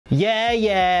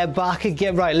Yeah, back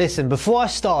again. Right, listen, before I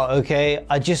start, okay,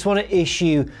 I just want to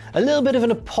issue a little bit of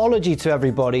an apology to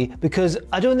everybody because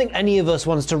I don't think any of us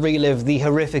wants to relive the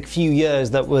horrific few years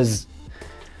that was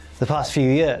the past few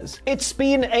years. It's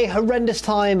been a horrendous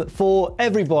time for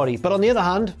everybody, but on the other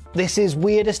hand, this is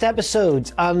weirdest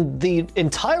episodes, and the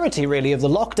entirety, really, of the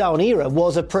lockdown era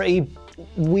was a pretty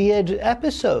weird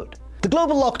episode. The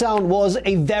global lockdown was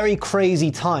a very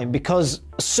crazy time because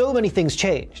so many things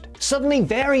changed. Suddenly,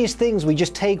 various things we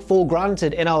just take for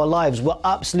granted in our lives were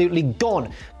absolutely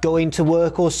gone. Going to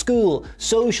work or school,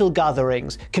 social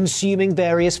gatherings, consuming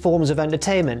various forms of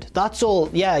entertainment. That's all,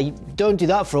 yeah, you don't do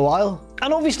that for a while.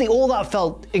 And obviously all that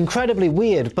felt incredibly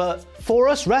weird, but for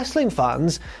us wrestling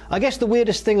fans, I guess the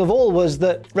weirdest thing of all was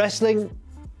that wrestling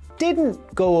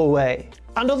didn't go away.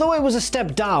 And although it was a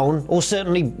step down, or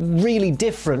certainly really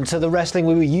different to the wrestling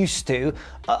we were used to,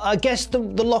 I guess the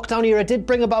lockdown era did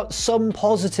bring about some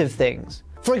positive things.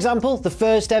 For example, the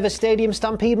first ever Stadium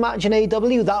Stampede match in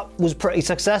AEW, that was pretty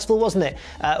successful, wasn't it?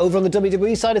 Over on the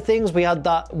WWE side of things, we had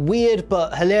that weird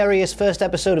but hilarious first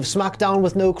episode of SmackDown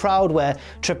with no crowd where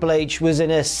Triple H was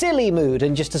in a silly mood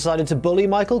and just decided to bully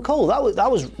Michael Cole.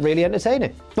 That was really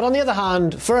entertaining. But on the other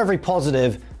hand, for every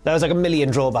positive, there was like a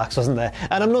million drawbacks, wasn't there?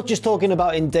 And I'm not just talking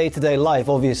about in day-to-day life,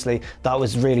 obviously, that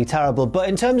was really terrible, but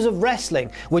in terms of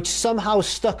wrestling, which somehow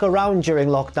stuck around during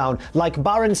lockdown, like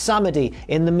Baron Samedi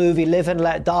in the movie Live and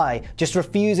Let Die, just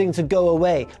refusing to go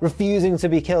away, refusing to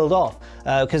be killed off,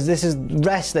 because this is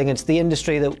wrestling, it's the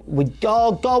industry that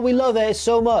oh God, we love it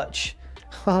so much.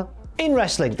 In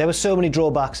wrestling, there were so many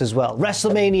drawbacks as well.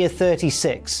 WrestleMania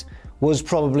 36 was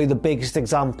probably the biggest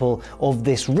example of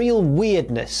this real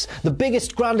weirdness. The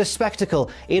biggest, grandest spectacle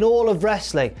in all of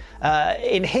wrestling,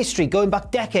 in history, going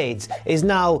back decades, is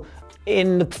now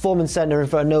in the Performance Center in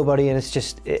front of nobody, and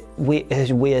it's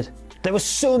weird. There were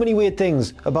so many weird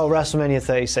things about WrestleMania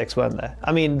 36, weren't there?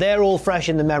 I mean, they're all fresh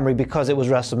in the memory because it was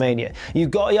WrestleMania.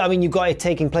 You've got it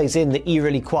taking place in the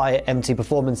eerily quiet, empty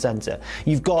Performance Center.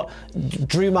 You've got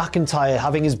Drew McIntyre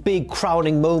having his big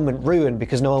crowning moment ruined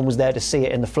because no one was there to see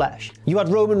it in the flesh. You had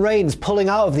Roman Reigns pulling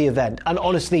out of the event, and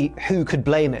honestly, who could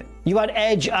blame it? You had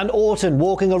Edge and Orton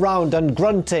walking around and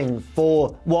grunting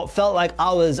for what felt like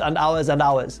hours and hours and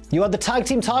hours. You had the tag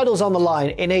team titles on the line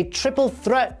in a triple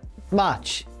threat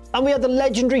match. And we had the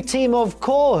legendary team, of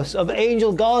course, of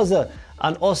Angel Garza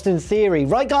and Austin Theory.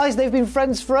 Right, guys? They've been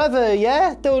friends forever,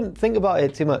 yeah? Don't think about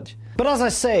it too much. But as I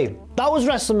say, that was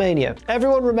WrestleMania.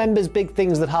 Everyone remembers big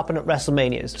things that happen at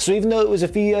WrestleManias. So even though it was a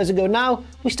few years ago now,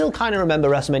 we still kind of remember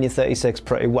WrestleMania 36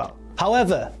 pretty well.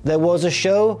 However, there was a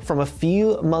show from a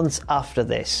few months after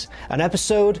this. An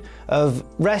episode of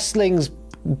wrestling's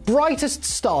brightest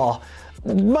star,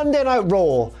 Monday Night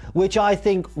Raw, which I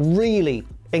think really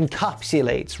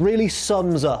encapsulates, really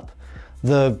sums up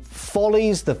the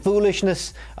follies, the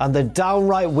foolishness, and the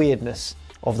downright weirdness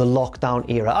of the lockdown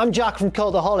era. I'm Jack from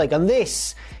Cultaholic, and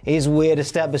this is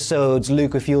Weirdest Episodes.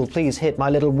 Luke, if you'll please hit my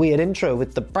little weird intro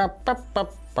with the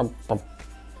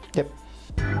Yep.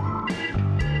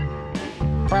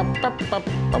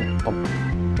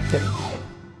 Yep.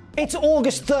 It's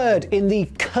August 3rd in the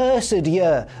cursed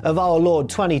year of our Lord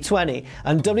 2020,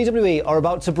 and WWE are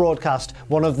about to broadcast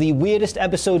one of the weirdest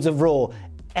episodes of Raw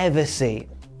ever seen.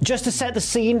 Just to set the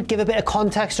scene, give a bit of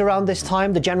context around this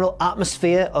time, the general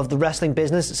atmosphere of the wrestling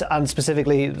business, and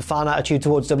specifically fan attitude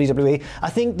towards WWE, I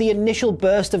think the initial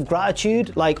burst of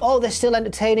gratitude, like, oh, they're still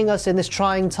entertaining us in this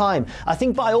trying time, I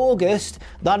think by August,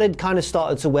 that had kind of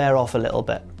started to wear off a little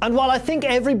bit. And while I think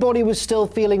everybody was still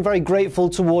feeling very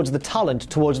grateful towards the talent,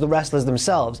 towards the wrestlers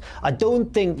themselves, I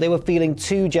don't think they were feeling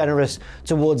too generous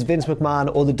towards Vince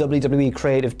McMahon or the WWE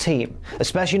creative team,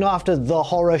 especially not after the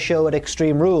horror show at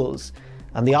Extreme Rules,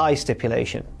 and the eye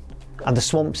stipulation, and the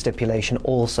swamp stipulation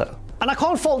also. And I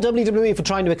can't fault WWE for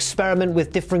trying to experiment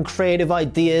with different creative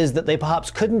ideas that they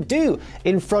perhaps couldn't do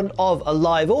in front of a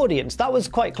live audience. That was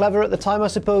quite clever at the time, I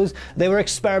suppose. They were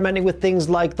experimenting with things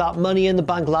like that Money in the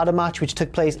Bank ladder match, which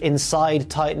took place inside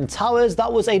Titan Towers.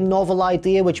 That was a novel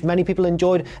idea, which many people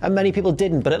enjoyed and many people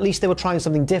didn't, but at least they were trying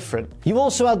something different. You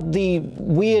also had the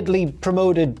weirdly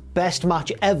promoted best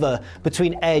match ever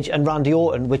between Edge and Randy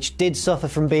Orton, which did suffer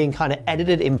from being kind of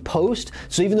edited in post.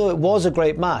 So even though it was a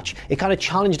great match, it kind of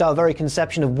challenged our very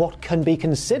conception of what can be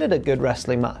considered a good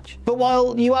wrestling match. But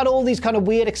while you had all these kind of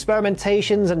weird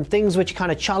experimentations and things which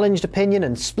kind of challenged opinion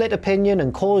and split opinion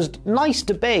and caused nice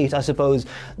debate, I suppose,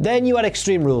 then you had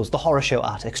Extreme Rules, the horror show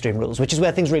at Extreme Rules, which is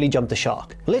where things really jumped the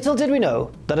shark. Little did we know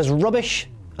that as rubbish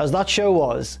as that show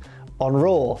was, on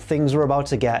Raw, things were about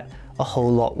to get a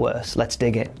whole lot worse. Let's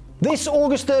dig in. This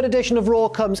August 3rd edition of Raw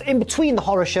comes in between the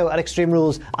Horror Show at Extreme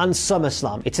Rules and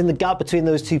SummerSlam. It's in the gap between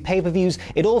those two pay-per-views.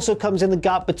 It also comes in the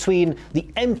gap between the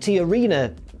empty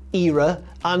arena era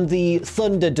and the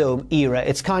Thunderdome era.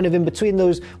 It's kind of in between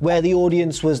those where the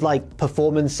audience was like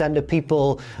performance center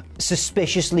people,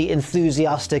 suspiciously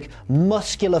enthusiastic,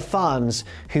 muscular fans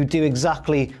who do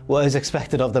exactly what is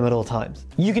expected of them at all times.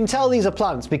 You can tell these are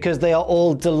plants because they are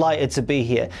all delighted to be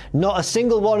here. Not a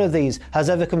single one of these has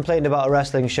ever complained about a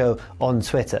wrestling show on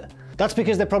Twitter. That's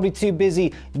because they're probably too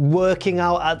busy working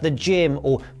out at the gym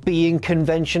or being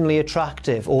conventionally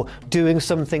attractive or doing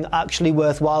something actually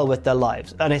worthwhile with their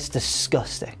lives. And it's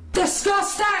disgusting.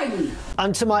 Disgusting!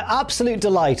 And to my absolute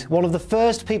delight, one of the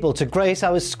first people to grace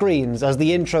our screens as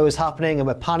the intro is happening and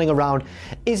we're panning around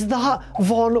is that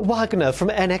Von Wagner from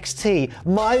NXT.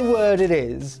 My word, it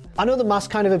is. I know the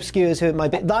mask kind of obscures who it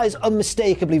might be. That is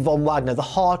unmistakably Von Wagner, the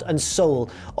heart and soul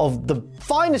of the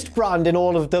finest brand in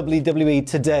all of WWE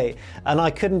today. And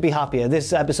I couldn't be happier.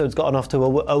 This episode's gotten off to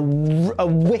a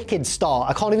wicked start.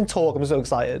 I can't even talk, I'm so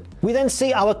excited. We then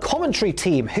see our commentary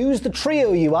team. Who's the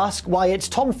trio, you ask? Why, it's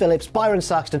Tom Phillips, Byron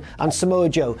Saxton, and Samoa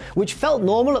Joe, which felt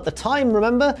normal at the time,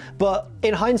 remember? But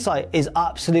in hindsight is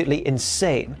absolutely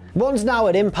insane. One's now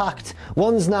at Impact,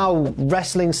 one's now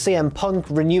wrestling CM Punk,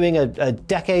 renewing a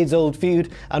decades-old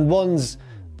feud, and one's,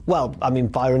 well, I mean,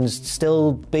 Byron's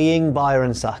still being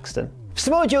Byron Saxton.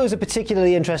 Samoa Joe is a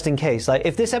particularly interesting case. Like,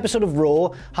 if this episode of Raw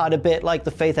had a bit like the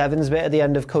Faith Evans bit at the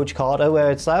end of Coach Carter, where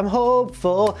it's like, I'm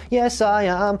hopeful, yes I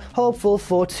am, hopeful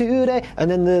for today, and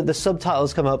then the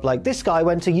subtitles come up like, this guy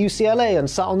went to UCLA and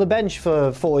sat on the bench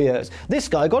for 4 years, this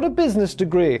guy got a business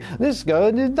degree, this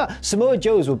guy did that. Samoa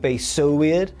Joe's would be so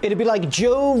weird. It'd be like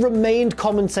Joe remained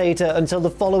commentator until the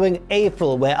following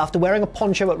April, where after wearing a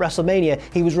poncho at WrestleMania,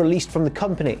 he was released from the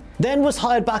company, then was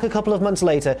hired back a couple of months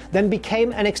later, then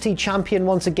became NXT champion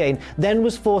once again, then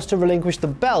was forced to relinquish the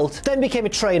belt, then became a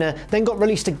trainer, then got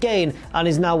released again, and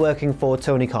is now working for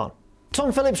Tony Khan.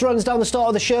 Tom Phillips runs down the start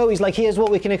of the show. He's like, here's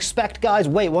what we can expect, guys.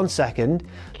 Wait 1 second.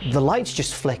 The lights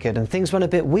just flickered and things went a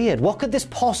bit weird. What could this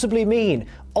possibly mean?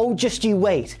 Oh, just you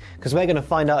wait, because we're going to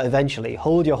find out eventually.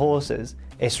 Hold your horses.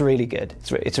 It's really good.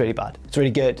 It's really bad. It's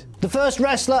really good. The first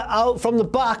wrestler out from the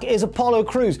back is Apollo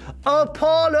Crews.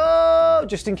 Apollo!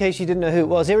 Just in case you didn't know who it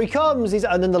was. Here he comes.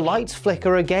 And then the lights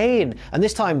flicker again. And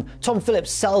this time, Tom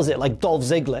Phillips sells it like Dolph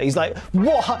Ziggler. He's like,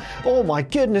 what? Oh my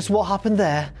goodness, what happened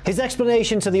there? His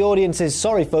explanation to the audience is,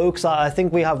 sorry folks, I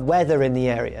think we have weather in the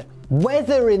area.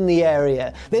 Weather in the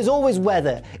area. There's always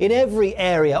weather in every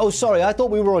area. Oh, sorry, I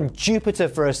thought we were on Jupiter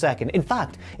for a second. In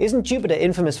fact, isn't Jupiter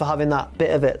infamous for having that bit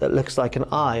of it that looks like an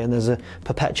eye and there's a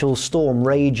perpetual storm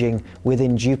raging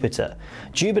within Jupiter?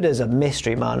 Jupiter's a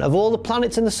mystery, man. Of all the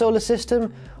planets in the solar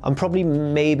system, I'm probably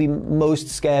maybe most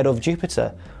scared of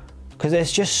Jupiter. Because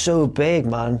it's just so big,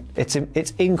 man. It's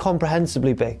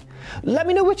incomprehensibly big. Let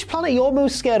me know which planet you're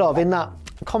most scared of in that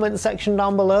comment section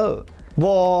down below.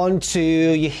 1, 2,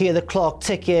 you hear the clock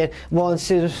ticking. 1,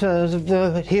 2,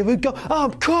 here we go.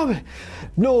 I'm coming.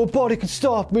 Nobody can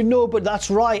stop me. Nobody. That's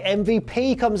right.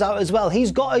 MVP comes out as well.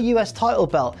 He's got a US title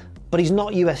belt, but he's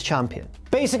not US champion.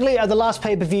 Basically, at the last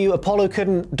pay-per-view, Apollo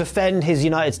couldn't defend his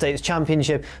United States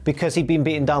Championship because he'd been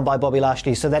beaten down by Bobby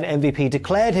Lashley, so then MVP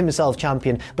declared himself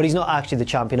champion, but he's not actually the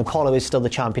champion. Apollo is still the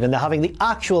champion, and they're having the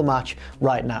actual match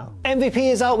right now. MVP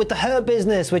is out with the Hurt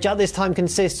Business, which at this time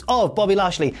consists of Bobby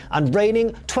Lashley and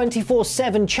reigning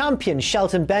 24/7 champion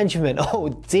Shelton Benjamin. Oh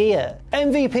dear.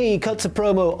 MVP cuts a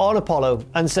promo on Apollo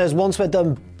and says, once we're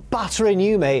done battering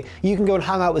you, mate, you can go and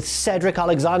hang out with Cedric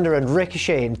Alexander and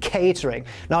Ricochet in catering.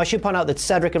 Now, I should point out that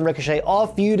Cedric and Ricochet are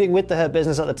feuding with the Hurt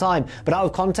Business at the time, but out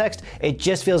of context, it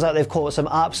just feels like they've caught some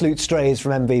absolute strays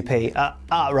from MVP at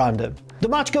random. The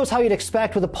match goes how you'd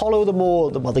expect, with Apollo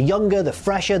the younger, the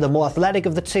fresher, the more athletic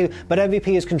of the two, but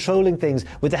MVP is controlling things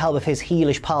with the help of his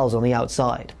heelish pals on the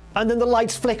outside. And then the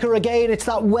lights flicker again. It's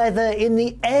that weather in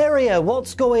the area.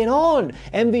 What's going on?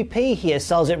 MVP here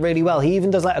sells it really well. He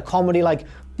even does like a comedy like,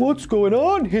 what's going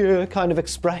on here kind of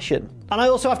expression. And I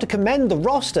also have to commend the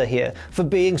roster here for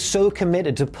being so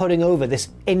committed to putting over this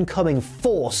incoming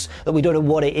force that we don't know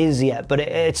what it is yet, but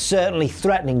it's certainly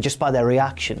threatening just by their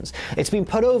reactions. It's been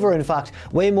put over, in fact,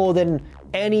 way more than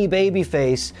any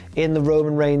babyface in the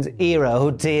Roman Reigns era. Oh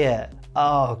dear.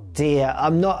 Oh dear.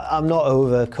 I'm not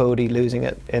over Cody losing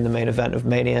it in the main event of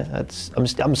Mania.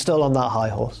 I'm still on that high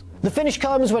horse. The finish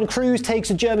comes when Crews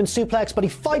takes a German suplex, but he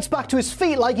fights back to his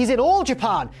feet like he's in All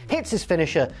Japan, hits his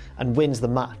finisher, and wins the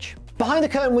match. Behind the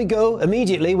curtain we go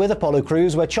immediately with Apollo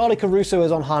Crews, where Charlie Caruso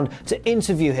is on hand to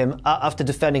interview him after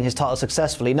defending his title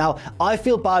successfully. Now, I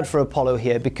feel bad for Apollo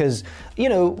here because, you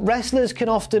know, wrestlers can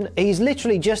often, he's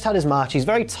literally just had his match, he's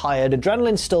very tired,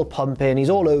 adrenaline's still pumping,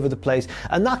 he's all over the place,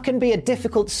 and that can be a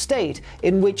difficult state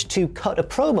in which to cut a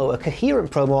promo, a coherent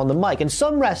promo on the mic. And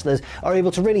some wrestlers are able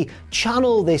to really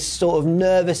channel this sort of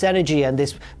nervous energy and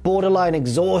this borderline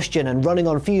exhaustion and running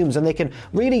on fumes, and they can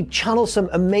really channel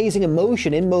some amazing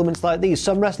emotion in moments like these.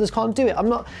 Some wrestlers can't do it. I'm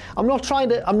not trying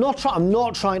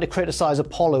to criticize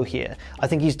Apollo here. I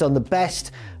think he's done the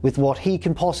best with what he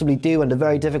can possibly do under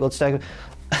very difficult state.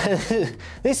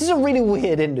 This is a really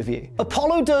weird interview.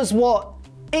 Apollo does what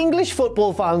English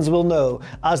football fans will know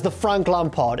as the Frank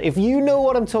Lampard. If you know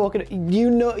what I'm talking,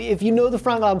 if you know the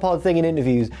Frank Lampard thing in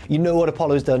interviews, you know what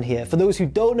Apollo's done here. For those who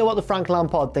don't know what the Frank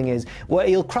Lampard thing is, where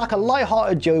he'll crack a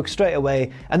light-hearted joke straight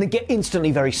away and then get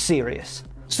instantly very serious.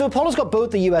 So Apollo's got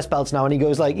both the US belts now, and he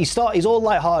goes like, he's all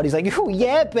light-hearted, he's like, oh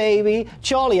yeah baby,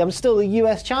 Charlie, I'm still the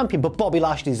US champion, but Bobby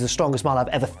Lashley's the strongest man I've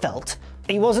ever felt.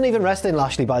 He wasn't even wrestling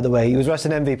Lashley, by the way. He was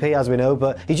wrestling MVP, as we know,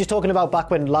 but he's just talking about back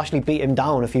when Lashley beat him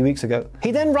down a few weeks ago.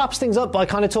 He then wraps things up by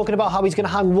kind of talking about how he's going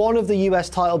to hang one of the US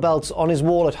title belts on his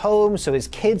wall at home so his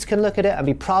kids can look at it and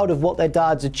be proud of what their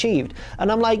dad's achieved.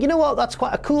 And I'm like, you know what? That's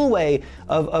quite a cool way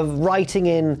of writing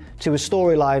in to a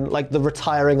storyline like the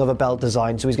retiring of a belt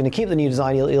design. So he's going to keep the new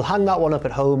design. He'll hang that one up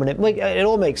at home, and it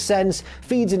all makes sense,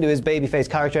 feeds into his babyface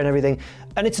character and everything.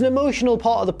 And it's an emotional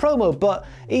part of the promo, but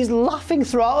he's laughing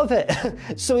throughout of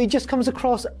it. So he just comes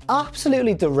across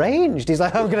absolutely deranged. He's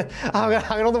like, I'm gonna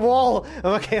hang it on the wall.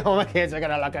 All my kids are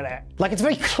gonna look at it. Like, it's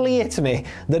very clear to me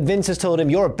that Vince has told him,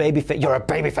 you're a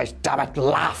babyface, damn it,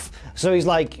 laugh. So he's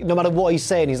like, no matter what he's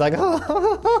saying, he's like,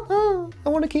 I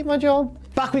want to keep my job.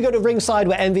 Back we go to ringside,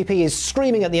 where MVP is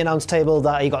screaming at the announce table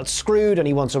that he got screwed and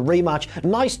he wants a rematch.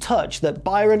 Nice touch that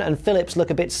Byron and Phillips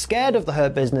look a bit scared of the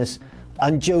Hurt Business,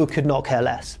 and Joe could not care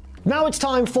less. Now it's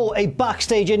time for a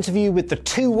backstage interview with the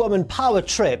two-woman power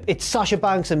trip. It's Sasha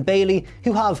Banks and Bayley,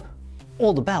 who have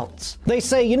all the belts. They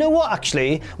say, you know what,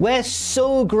 actually, we're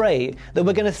so great that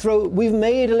we've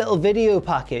made a little video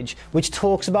package which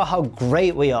talks about how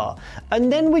great we are.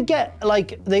 And then we get,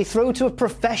 like, they throw to a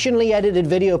professionally edited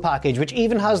video package which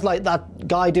even has, like, that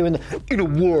guy doing the, in a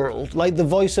world, like the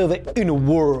voiceover, in a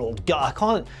world.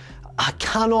 God, I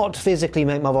cannot physically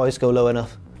make my voice go low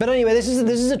enough. But anyway, this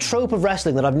is a trope of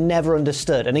wrestling that I've never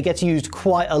understood, and it gets used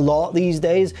quite a lot these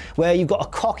days, where you've got a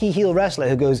cocky heel wrestler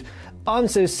who goes, I'm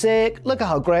so sick, look at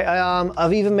how great I am,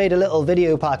 I've even made a little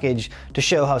video package to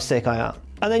show how sick I am.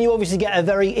 And then you obviously get a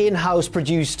very in-house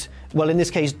produced, well, in this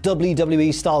case,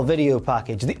 WWE style video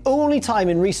package. The only time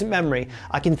in recent memory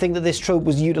I can think that this trope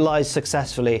was utilized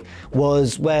successfully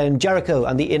was when Jericho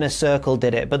and the Inner Circle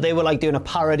did it, but they were like doing a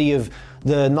parody of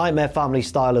the Nightmare Family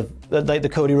style of like the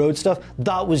Cody Rhodes stuff.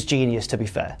 That was genius, to be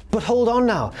fair. But hold on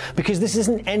now, because this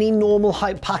isn't any normal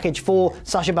hype package for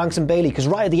Sasha Banks and Bayley, because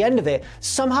right at the end of it,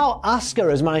 somehow Asuka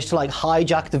has managed to like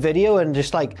hijack the video and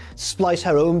just like splice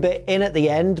her own bit in at the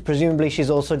end. Presumably she's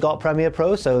also got Premiere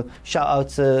Pro, so shout out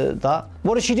to that.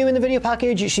 What does she do in the video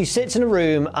package? She sits in a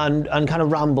room and kind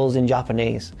of rambles in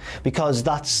Japanese, because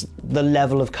that's the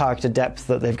level of character depth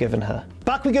that they've given her.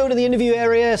 Back we go to the interview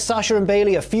area. Sasha and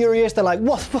Bayley are furious. They're like,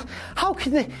 what?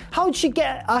 How'd she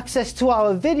get access to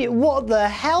our video? What the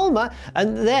hell, man?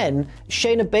 And then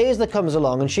Shayna Baszler comes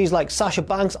along and she's like, Sasha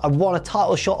Banks, I want a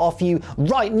title shot off you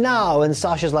right now. And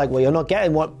Sasha's like, well, you're not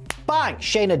getting one. Bang!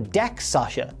 Shayna decks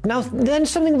Sasha. Now, then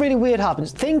something really weird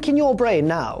happens. Think in your brain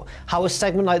now how a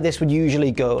segment like this would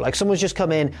usually go. Like, someone's just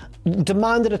come in,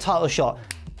 demanded a title shot,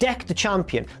 deck the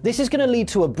champion. This is going to lead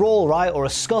to a brawl, right? Or a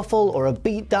scuffle, or a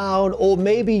beatdown, or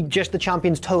maybe just the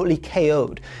champion's totally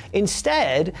KO'd.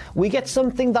 Instead, we get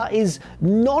something that is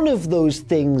none of those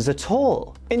things at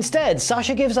all. Instead,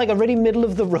 Sasha gives like a really middle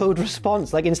of the road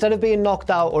response. Like, instead of being knocked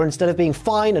out or instead of being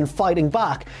fine and fighting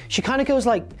back, she kind of goes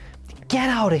like, get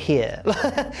out of here.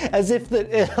 as if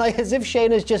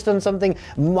Shayna's just done something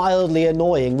mildly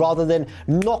annoying rather than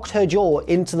knocked her jaw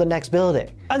into the next building.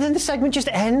 And then the segment just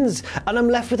ends, and I'm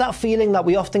left with that feeling that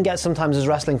we often get sometimes as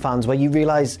wrestling fans, where you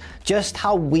realize just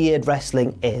how weird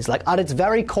wrestling is. Like, at its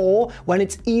very core, when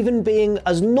it's even being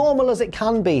as normal as it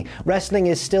can be, wrestling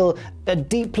is still a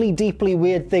deeply, deeply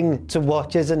weird thing to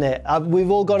watch, isn't it? We've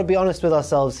all got to be honest with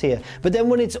ourselves here. But then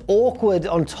when it's awkward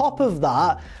on top of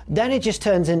that, then it just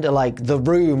turns into like The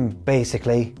Room,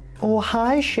 basically. Oh,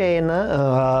 hi,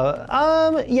 Shayna.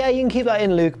 Yeah, you can keep that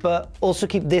in, Luke, but also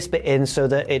keep this bit in so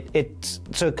that it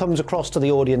comes across to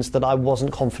the audience that I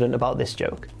wasn't confident about this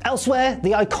joke. Elsewhere,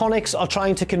 the IIconics are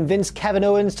trying to convince Kevin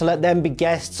Owens to let them be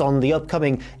guests on the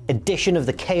upcoming edition of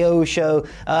the KO show.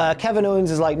 Kevin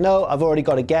Owens is like, no, I've already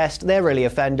got a guest. They're really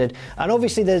offended. And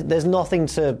obviously there's nothing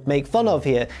to make fun of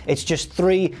here. It's just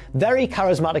three very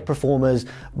charismatic performers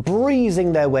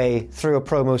breezing their way through a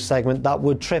promo segment that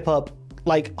would trip up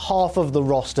like half of the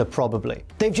roster probably.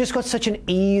 They've just got such an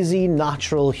easy,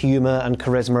 natural humor and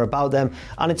charisma about them,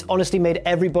 and it's honestly made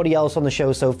everybody else on the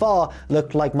show so far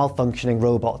look like malfunctioning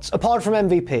robots, apart from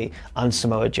MVP and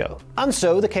Samoa Joe. And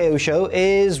so the KO show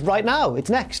is right now.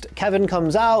 It's next. Kevin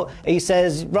comes out, he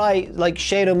says, right, like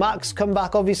Shane O'Mac's come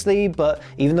back obviously, but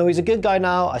even though he's a good guy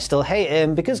now, I still hate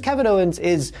him, because Kevin Owens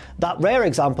is that rare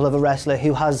example of a wrestler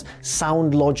who has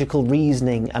sound logical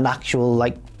reasoning and actual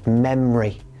like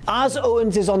memory. As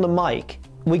Owens is on the mic,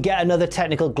 we get another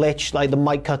technical glitch, like the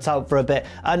mic cuts out for a bit,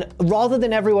 and rather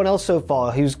than everyone else so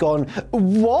far who's gone,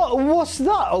 what's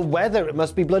that? Oh, weather, it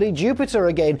must be bloody Jupiter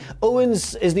again.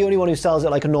 Owens is the only one who sells it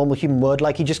like a normal human would,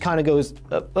 like he just kind of goes,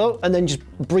 oh, and then just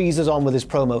breezes on with his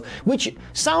promo, which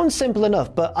sounds simple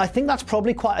enough, but I think that's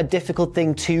probably quite a difficult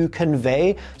thing to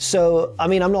convey. So, I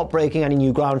mean, I'm not breaking any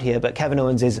new ground here, but Kevin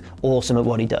Owens is awesome at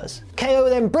what he does. KO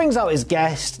then brings out his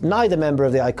guest, neither member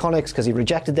of the IIconics because he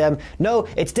rejected them. No,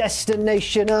 it's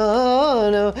Destination Ruby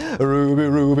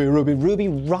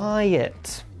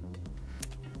Riott.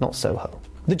 Not Soho.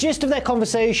 The gist of their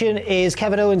conversation is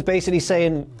Kevin Owens basically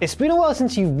saying, it's been a while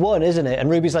since you've won, isn't it? And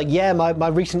Ruby's like, yeah, my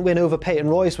recent win over Peyton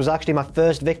Royce was actually my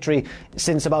first victory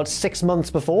since about 6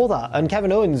 months before that. And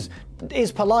Kevin Owens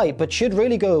is polite, but should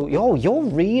really go, yo, you're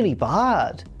really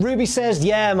bad. Ruby says,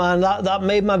 yeah, man, that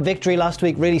made my victory last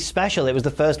week really special. It was the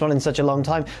first one in such a long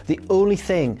time. The only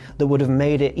thing that would have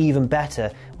made it even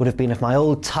better would have been if my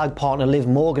old tag partner Liv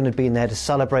Morgan had been there to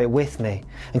celebrate with me.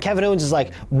 And Kevin Owens is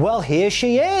like, well, here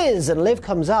she is. And Liv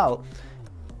comes out,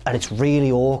 and it's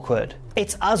really awkward.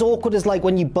 It's as awkward as like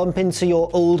when you bump into your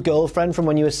old girlfriend from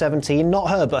when you were 17, not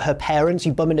her, but her parents.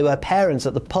 You bump into her parents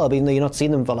at the pub, even though you've not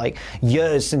seen them for like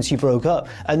years since you broke up.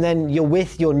 And then you're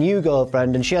with your new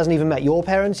girlfriend, and she hasn't even met your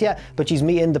parents yet, but she's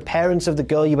meeting the parents of the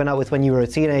girl you went out with when you were a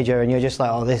teenager, and you're just like,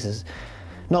 oh, this is...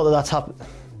 Not that that's happened.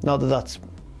 Not that that's...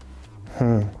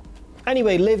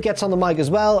 Anyway, Liv gets on the mic as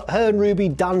well. Her and Ruby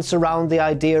dance around the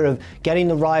idea of getting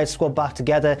the Riott squad back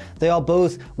together. They are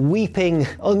both weeping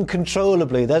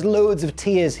uncontrollably. There's loads of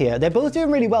tears here. They're both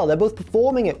doing really well. They're both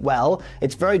performing it well.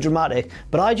 It's very dramatic,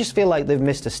 but I just feel like they've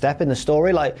missed a step in the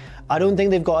story. Like, I don't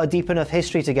think they've got a deep enough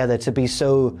history together to be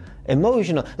so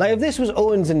emotional. Like, if this was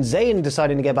Owens and Zayn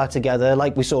deciding to get back together,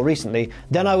 like we saw recently,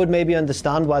 then I would maybe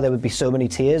understand why there would be so many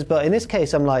tears. But in this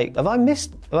case, I'm like, have I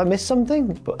missed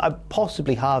something? But I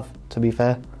possibly have, to be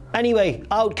fair. Anyway,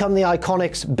 out come the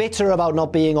IIconics, bitter about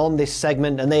not being on this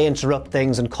segment, and they interrupt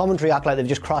things, and commentary act like they've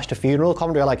just crashed a funeral.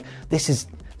 Commentary are like, this is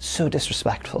so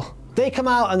disrespectful. They come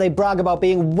out and they brag about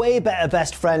being way better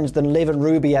best friends than Liv and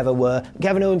Ruby ever were.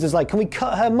 Kevin Owens is like, can we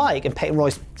cut her mic? And Peyton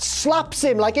Royce slaps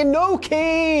him like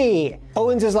Inoki.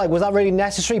 Owens is like, was that really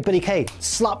necessary? Billy Kay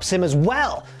slaps him as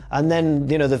well. And then,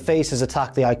 you know, the faces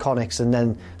attack the IIconics, and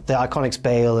then the IIconics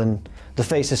bail, and the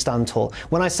faces stand tall.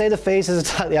 When I say the faces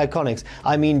attack the IIconics,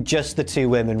 I mean just the two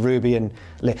women, Ruby and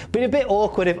Liv. But it'd be a bit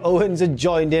awkward if Owens had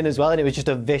joined in as well and it was just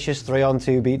a vicious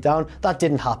 3-on-2 beatdown. That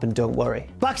didn't happen, don't worry.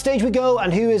 Backstage we go,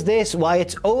 and who is this? Why,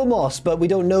 it's Omos, but we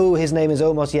don't know his name is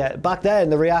Omos yet. Back then,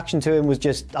 the reaction to him was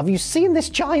just, have you seen this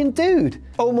giant dude?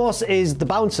 Omos is the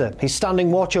bouncer. He's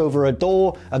standing watch over a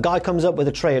door. A guy comes up with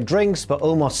a tray of drinks, but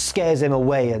Omos scares him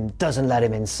away and doesn't let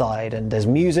him inside. And there's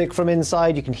music from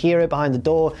inside. You can hear it behind the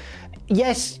door.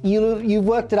 Yes, you've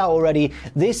worked it out already.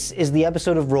 This is the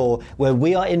episode of Raw where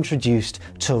we are introduced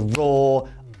to Raw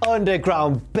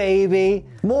Underground, baby.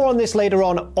 More on this later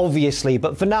on, obviously,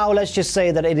 but for now, let's just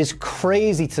say that it is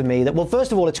crazy to me that, well,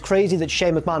 first of all, it's crazy that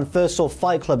Shane McMahon first saw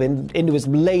Fight Club into his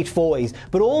late 40s,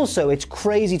 but also it's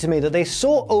crazy to me that they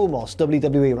saw Omos,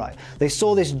 WWE, right? They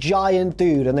saw this giant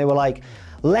dude and they were like,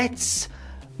 let's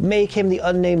make him the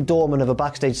unnamed doorman of a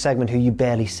backstage segment who you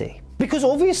barely see. Because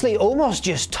obviously Omos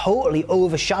just totally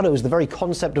overshadows the very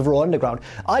concept of Raw Underground.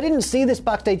 I didn't see this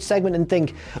backstage segment and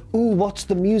think, ooh, what's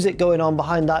the music going on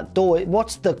behind that door?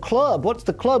 What's the club? What's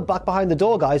the club back behind the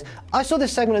door, guys? I saw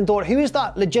this segment and thought, who is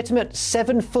that legitimate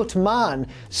 7-foot man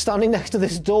standing next to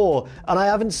this door? And I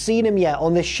haven't seen him yet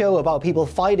on this show about people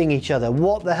fighting each other.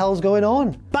 What the hell's going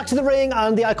on? Back to the ring,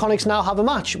 and the IIconics now have a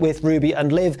match with Ruby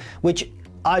and Liv, which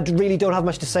I really don't have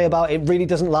much to say about. It really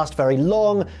doesn't last very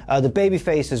long. The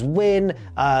babyfaces win.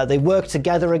 They work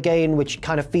together again, which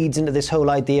kind of feeds into this whole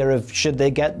idea of should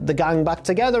they get the gang back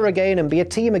together again and be a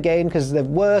team again, because they're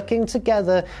working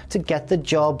together to get the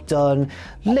job done.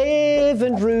 Liv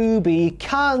and Ruby,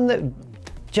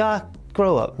 Jack,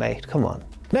 grow up, mate. Come on.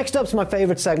 Next up's my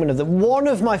favourite segment one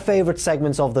of my favourite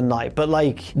segments of the night, but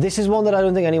like, this is one that I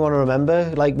don't think anyone will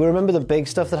remember. Like, we remember the big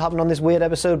stuff that happened on this weird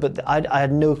episode, but I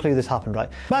had no clue this happened, right?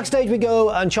 Backstage we go,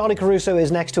 and Charlie Caruso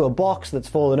is next to a box that's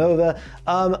fallen over.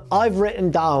 I've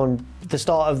written down the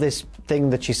start of this thing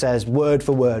that she says word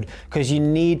for word, because you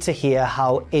need to hear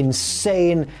how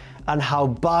insane and how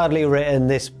badly written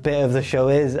this bit of the show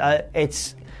is.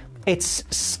 It's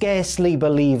scarcely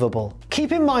believable.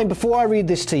 Keep in mind, before I read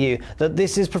this to you, that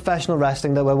this is professional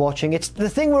wrestling that we're watching. It's the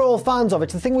thing we're all fans of.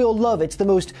 It's the thing we all love. It's the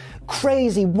most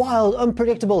crazy, wild,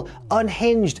 unpredictable,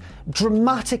 unhinged,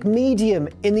 dramatic medium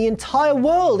in the entire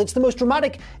world. It's the most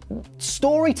dramatic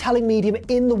storytelling medium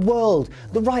in the world.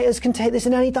 The writers can take this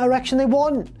in any direction they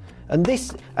want. And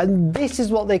this is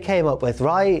what they came up with,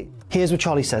 right? Here's what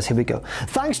Charlie says. Here we go.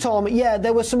 Thanks, Tom. Yeah,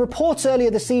 there were some reports earlier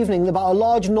this evening about a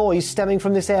large noise stemming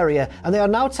from this area, and they are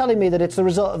now telling me that it's the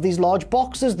result of these large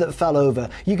boxes that fell over.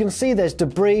 You can see there's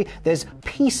debris, there's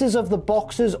pieces of the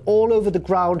boxes all over the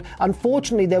ground.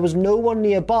 Unfortunately, there was no one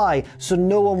nearby, so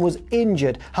no one was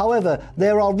injured. However,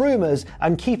 there are rumors,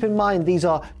 and keep in mind these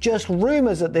are just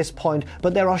rumors at this point,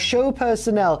 but there are show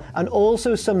personnel and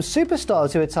also some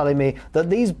superstars who are telling me that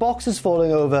these boxes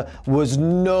falling over was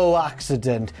no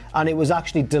accident, and it was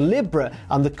actually deliberate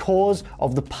and the cause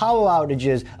of the power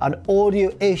outages and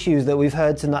audio issues that we've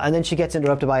heard tonight. And then she gets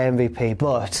interrupted by MVP.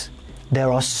 But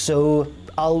there are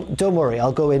don't worry,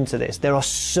 I'll go into this. There are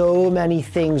so many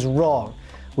things wrong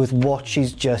with what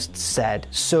she's just said.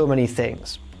 So many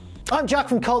things. I'm Jack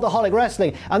from Cultaholic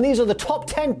Wrestling, and these are the top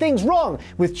 10 things wrong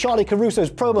with Charlie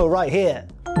Caruso's promo right here.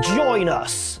 Join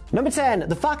us. Number 10,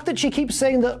 the fact that she keeps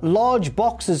saying that large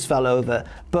boxes fell over,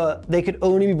 but they could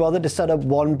only be bothered to set up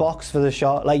one box for the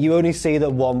shot. Like, you only see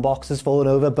that one box has fallen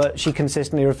over, but she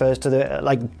consistently refers to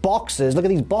the, boxes. Look at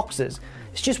these boxes.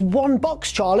 It's just one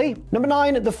box, Charlie. Number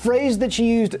 9, the phrase that she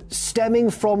used, stemming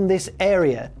from this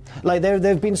area. Like, there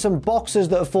have been some boxes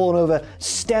that have fallen over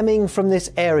stemming from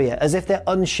this area, as if they're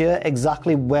unsure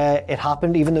exactly where it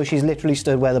happened, even though she's literally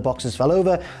stood where the boxes fell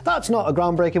over. That's not a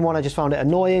groundbreaking one, I just found it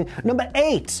annoying. Number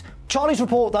 8, Charlie's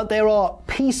report that there are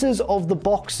pieces of the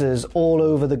boxes all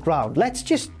over the ground. Let's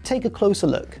just take a closer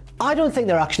look. I don't think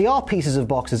there actually are pieces of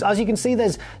boxes. As you can see,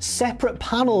 there's separate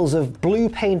panels of blue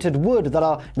painted wood that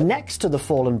are next to the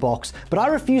fallen box, but I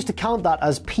refuse to count that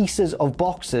as pieces of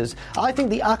boxes. I think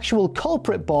the actual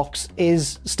culprit box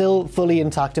is still fully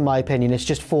intact in my opinion. It's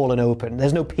just fallen open.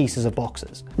 There's no pieces of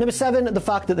boxes. Number 7, the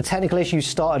fact that the technical issues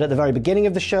started at the very beginning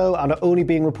of the show and are only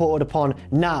being reported upon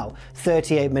now,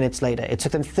 38 minutes later. It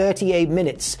took them 38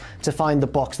 minutes to find the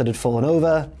box that had fallen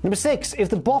over. Number 6, if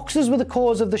the boxes were the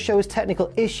cause of the show's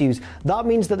technical issues, that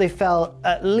means that they fell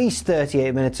at least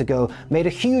 38 minutes ago, made a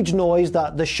huge noise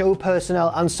that the show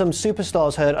personnel and some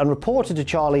superstars heard and reported to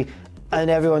Charlie, and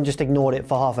everyone just ignored it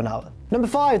for half an hour. Number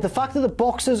 5, the fact that the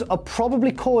boxes are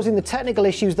probably causing the technical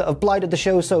issues that have blighted the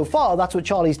show so far. That's what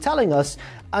Charlie's telling us,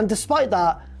 and despite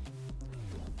that,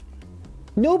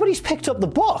 nobody's picked up the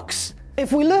box.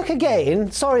 If we look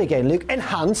again, sorry again, Luke,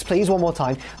 enhance please one more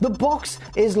time. The box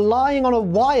is lying on a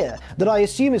wire that I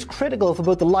assume is critical for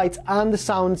both the lights and the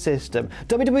sound system.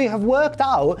 WWE have worked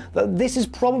out that this is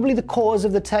probably the cause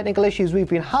of the technical issues we've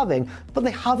been having, but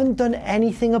they haven't done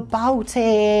anything about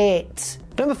it.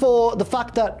 Number 4, the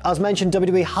fact that, as mentioned,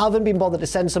 WWE haven't been bothered to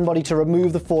send somebody to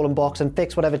remove the fallen box and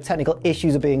fix whatever technical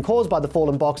issues are being caused by the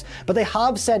fallen box, but they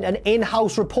have sent an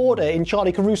in-house reporter in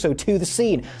Charlie Caruso to the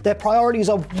scene. Their priorities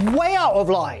are way out of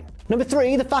line. Number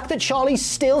 3, the fact that Charlie's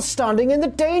still standing in the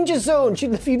danger zone.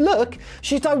 If you look,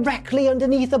 she's directly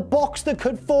underneath a box that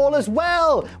could fall as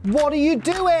well. What are you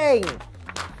doing?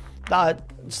 I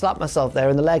slapped myself there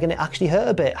in the leg and it actually hurt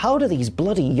a bit. How do these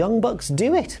bloody young bucks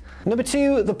do it? Number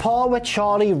 2, the part where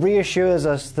Charlie reassures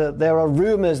us that there are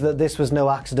rumours that this was no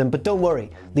accident, but don't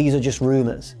worry, these are just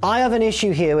rumours. I have an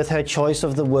issue here with her choice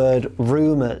of the word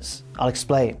rumours. I'll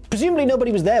explain. Presumably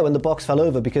nobody was there when the box fell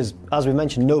over because, as we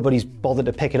mentioned, nobody's bothered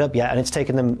to pick it up yet, and it's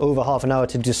taken them over half an hour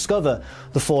to discover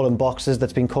the fallen boxes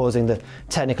that's been causing the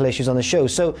technical issues on the show.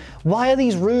 So why are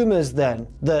these rumours then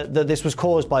that this was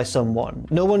caused by someone?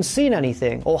 No one's seen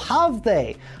anything, or have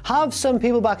they? Have some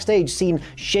people backstage seen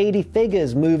shady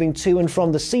figures moving to and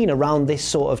from the scene around this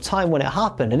sort of time when it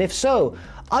happened? And if so,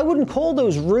 I wouldn't call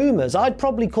those rumours. I'd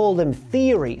probably call them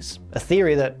theories. A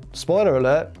theory that, spoiler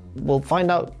alert, we'll find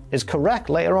out is correct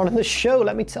later on in the show,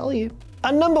 let me tell you.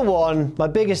 And number one, my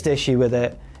biggest issue with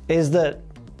it is that,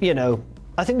 you know,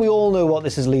 I think we all know what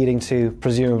this is leading to,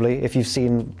 presumably, if you've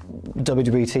seen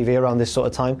WWE TV around this sort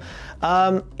of time.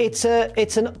 It's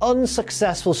an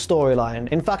unsuccessful storyline.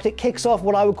 In fact, it kicks off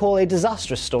what I would call a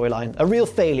disastrous storyline, a real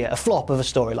failure, a flop of a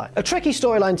storyline. A tricky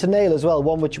storyline to nail as well,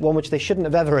 one which they shouldn't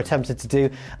have ever attempted to do,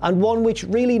 and one which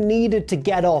really needed to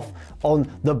get off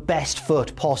on the best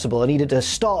foot possible. It needed to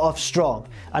start off strong,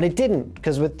 and it didn't,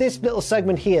 because with this little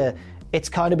segment here, it's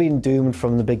kind of been doomed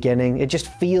from the beginning. It just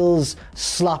feels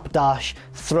slapdash,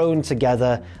 thrown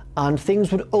together, and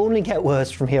things would only get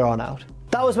worse from here on out.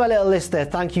 That was my little list there.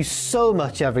 Thank you so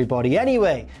much, everybody.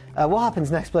 Anyway, what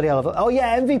happens next, bloody hell? Oh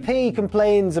yeah, MVP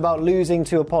complains about losing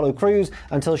to Apollo Crews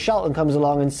until Shelton comes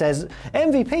along and says,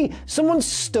 MVP, someone's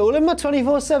stolen my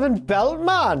 24/7 belt,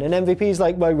 man. And MVP's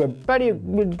like, well,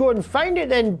 we'll go and find it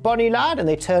then, Bonnie lad. And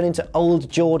they turn into old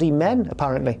Geordie men,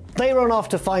 apparently. They run off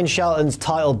to find Shelton's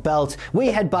title belt. We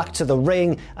head back to the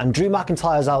ring, and Drew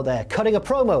McIntyre's out there cutting a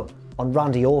promo on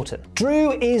Randy Orton.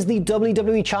 Drew is the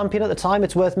WWE champion at the time,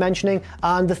 it's worth mentioning,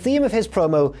 and the theme of his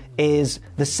promo is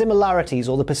the similarities,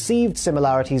 or the perceived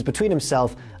similarities, between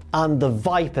himself and the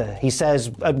Viper. He says,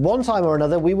 at one time or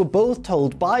another, we were both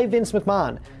told by Vince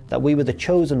McMahon that we were the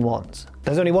chosen ones.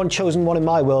 There's only one chosen one in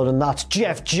my world, and that's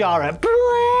Jeff Jarrett.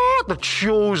 The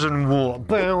chosen one.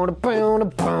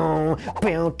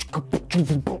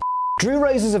 Drew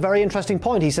raises a very interesting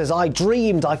point. He says, I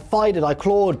dreamed, I fighted, I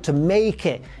clawed to make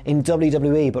it in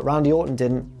WWE, but Randy Orton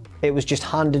didn't. It was just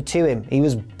handed to him. He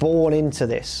was born into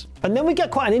this. And then we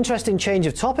get quite an interesting change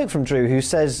of topic from Drew, who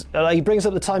says, he brings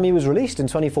up the time he was released in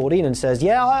 2014 and says,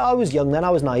 yeah, I was young then,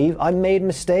 I was naive, I made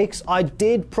mistakes, I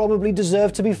did probably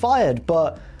deserve to be fired,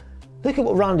 but look at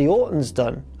what Randy Orton's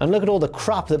done, and look at all the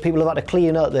crap that people have had to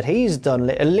clean up that he's done.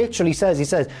 It literally says, he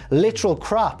says, literal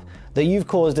crap that you've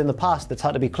caused in the past that's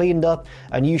had to be cleaned up,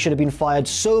 and you should have been fired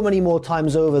so many more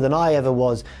times over than I ever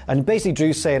was. And basically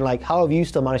Drew's saying, like, how have you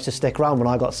still managed to stick around when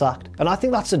I got sacked? And I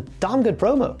think that's a damn good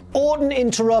promo. Orton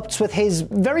interrupts with his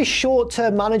very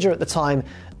short-term manager at the time,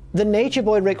 the Nature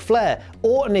Boy Ric Flair.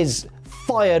 Orton is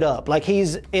fired up, like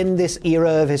he's in this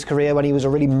era of his career when he was a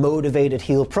really motivated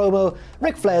heel promo.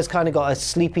 Ric Flair's kind of got a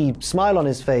sleepy smile on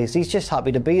his face. He's just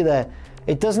happy to be there.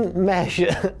 It doesn't mesh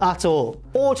at all.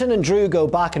 Orton and Drew go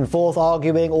back and forth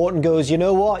arguing. Orton goes, you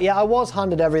know what? Yeah, I was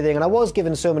handed everything and I was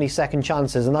given so many second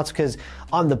chances, and that's because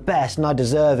I'm the best and I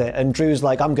deserve it. And Drew's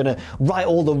like, I'm going to right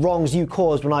all the wrongs you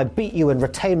caused when I beat you and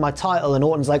retain my title. And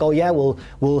Orton's like, oh yeah,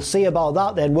 we'll see about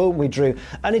that then, won't we, Drew?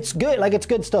 And it's good. Like, it's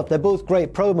good stuff. They're both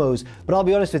great promos. But I'll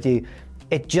be honest with you,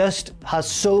 it just has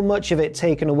so much of it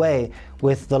taken away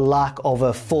with the lack of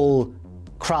a full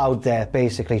crowd there,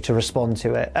 basically, to respond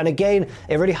to it. And again,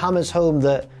 it really hammers home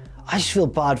that I just feel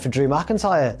bad for Drew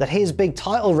McIntyre, that his big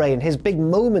title reign, his big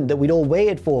moment that we'd all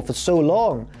waited for so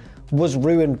long, was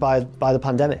ruined by the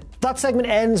pandemic. That segment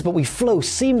ends, but we flow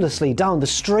seamlessly down the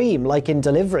stream, like in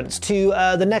Deliverance, to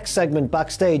the next segment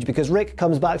backstage, because Rick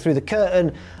comes back through the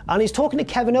curtain and he's talking to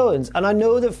Kevin Owens. And I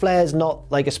know that Flair's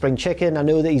not like a spring chicken. I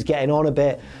know that he's getting on a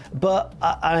bit, but,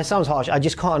 and it sounds harsh, I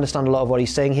just can't understand a lot of what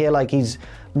he's saying here. Like, he's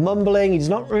mumbling, he's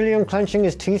not really unclenching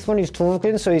his teeth when he's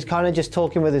talking, so he's kind of just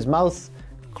talking with his mouth,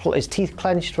 his teeth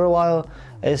clenched for a while.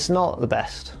 It's not the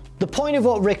best. The point of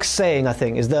what Rick's saying, I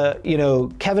think, is that, you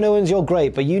know, Kevin Owens, you're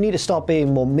great, but you need to stop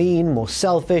being more mean, more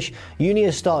selfish. You need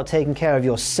to start taking care of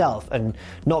yourself and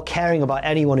not caring about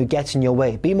anyone who gets in your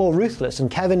way. Be more ruthless.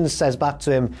 And Kevin says back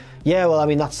to him, yeah, well, I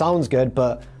mean, that sounds good,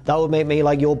 but that would make me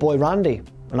like your boy Randy.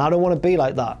 And I don't want to be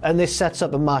like that. And this sets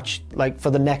up a match, like,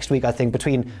 for the next week, I think,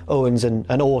 between Owens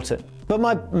and Orton. But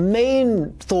my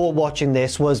main thought watching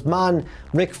this was, man,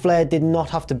 Ric Flair did not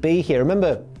have to be here.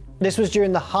 Remember, this was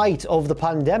during the height of the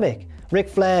pandemic. Ric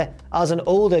Flair, as an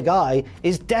older guy,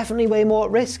 is definitely way more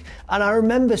at risk. And I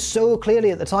remember so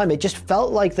clearly at the time, it just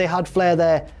felt like they had Flair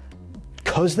there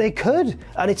because they could.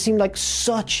 And it seemed like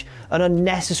such an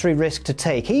unnecessary risk to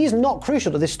take. He's not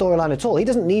crucial to this storyline at all. He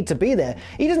doesn't need to be there.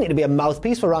 He doesn't need to be a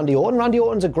mouthpiece for Randy Orton. Randy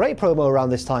Orton's a great promo around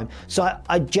this time. So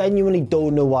I genuinely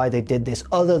don't know why they did this,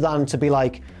 other than to be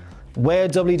like, we're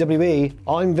WWE,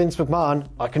 I'm Vince McMahon,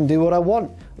 I can do what I want.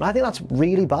 And I think that's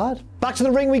really bad. Back to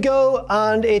the ring we go,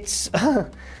 and it's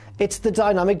it's the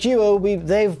dynamic duo.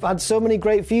 They've had so many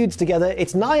great feuds together.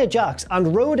 It's Nia Jax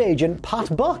and road agent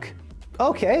Pat Buck.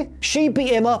 Okay. She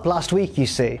beat him up last week, you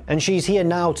see, and she's here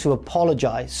now to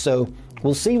apologise. So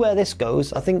We'll see where this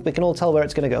goes. I think we can all tell where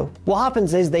it's going to go. What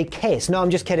happens is they kiss. No, I'm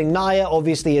just kidding. Nia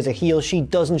obviously is a heel. She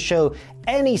doesn't show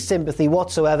any sympathy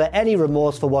whatsoever, any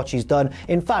remorse for what she's done.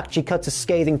 In fact, she cuts a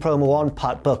scathing promo on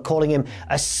Pat Buck, calling him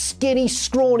a skinny,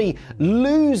 scrawny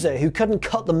loser who couldn't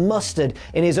cut the mustard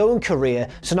in his own career,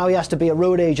 so now he has to be a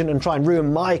road agent and try and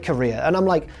ruin my career. And I'm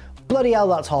like, bloody hell,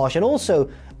 that's harsh. And also,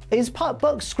 is Pat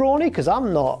Buck scrawny? Because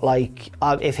I'm not. Like,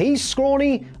 if he's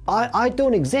scrawny, I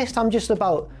don't exist. I'm just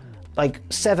about like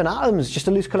 7 atoms, just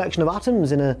a loose collection of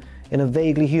atoms in a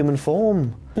vaguely human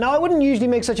form. Now, I wouldn't usually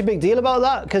make such a big deal about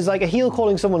that, because like a heel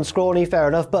calling someone scrawny, fair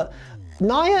enough, but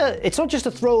Nia, it's not just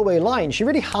a throwaway line. She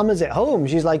really hammers it home.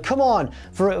 She's like, come on,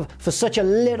 for such a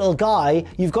little guy,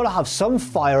 you've got to have some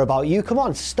fire about you. Come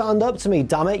on, stand up to me,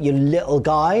 damn it, you little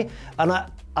guy. And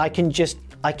I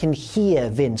can hear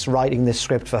Vince writing this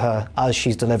script for her as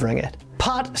she's delivering it.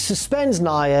 Pat suspends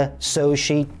Nia, so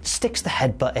she sticks the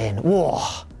headbutt in. Whoa.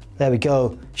 There we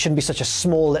go. Shouldn't be such a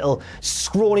small little,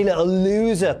 scrawny little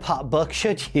loser, Pat Buck,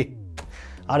 should you?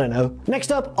 I don't know.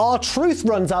 Next up, R-Truth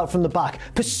runs out from the back,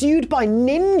 pursued by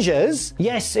ninjas.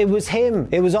 Yes, it was him.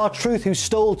 It was R-Truth who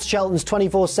stole Shelton's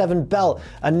 24/7 belt,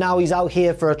 and now he's out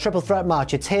here for a triple threat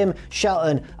match. It's him,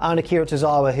 Shelton, and Akira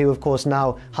Tozawa, who of course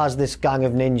now has this gang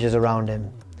of ninjas around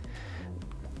him.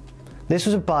 This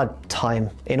was a bad time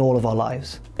in all of our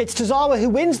lives. It's Tozawa who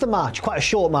wins the match, quite a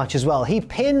short match as well. He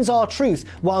pins R-Truth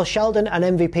while Shelton and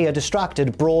MVP are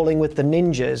distracted, brawling with the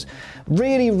ninjas.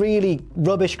 Really, really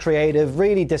rubbish creative,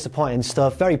 really disappointing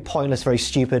stuff, very pointless, very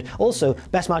stupid. Also,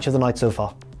 best match of the night so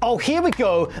far. Oh, here we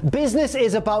go. Business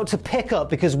is about to pick up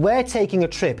because we're taking a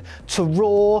trip to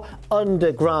Raw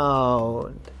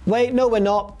Underground. Wait, no, we're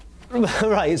not.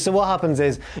 Right, so what happens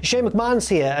is Shane McMahon's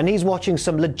here and he's watching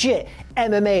some legit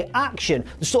MMA action,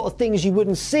 the sort of things you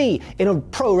wouldn't see in a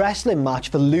pro wrestling match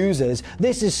for losers.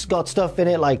 This has got stuff in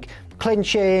it like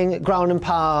clinching, ground and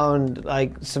pound,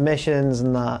 like submissions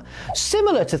and that.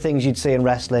 Similar to things you'd see in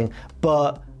wrestling,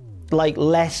 but like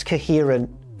less coherent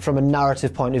from a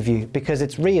narrative point of view because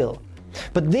it's real.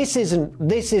 But this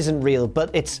isn't real,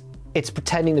 but it's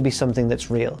pretending to be something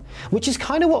that's real, which is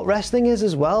kind of what wrestling is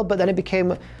as well, but then it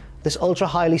became this ultra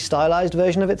highly stylized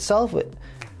version of itself.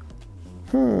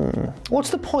 What's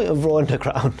the point of Raw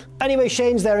Underground? Anyway,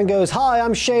 Shane's there and goes, hi,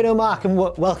 I'm Shane O'Mac and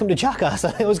welcome to Jackass.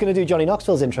 I was going to do Johnny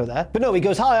Knoxville's intro there. But no, he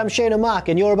goes, hi, I'm Shane O'Mac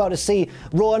and you're about to see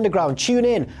Raw Underground. Tune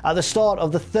in at the start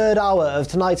of the 3rd hour of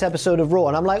tonight's episode of Raw.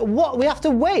 And I'm like, what? We have to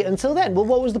wait until then? Well,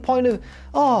 what was the point of...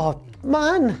 Oh,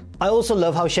 man. I also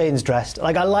love how Shane's dressed.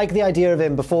 Like, I like the idea of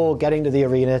him before getting to the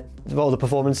arena or the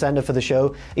performance center for the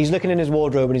show. He's looking in his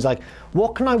wardrobe and he's like,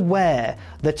 what can I wear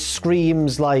that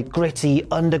screams like gritty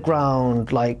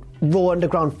underground, like Raw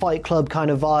Underground Fight Club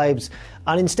kind of vibes?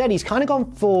 And instead he's kind of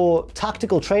gone for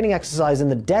tactical training exercise in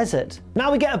the desert.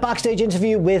 Now we get a backstage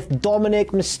interview with Dominic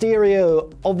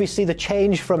Mysterio. Obviously the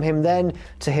change from him then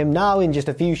to him now in just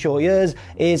a few short years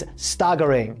is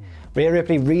staggering. Rhea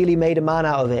Ripley really made a man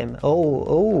out of him.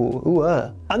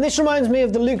 And this reminds me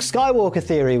of the Luke Skywalker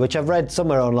theory, which I've read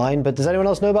somewhere online, but does anyone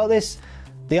else know about this?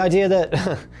 The idea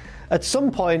that at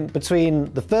some point between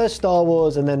the first Star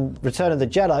Wars and then Return of the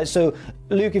Jedi, so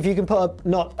Luke, if you can put up,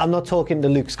 I'm not talking to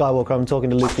Luke Skywalker, I'm talking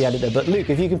to Luke the editor, but Luke,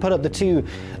 if you can put up the 2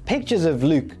 pictures of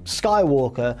Luke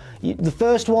Skywalker, the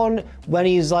first one when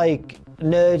he's like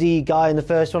nerdy guy in the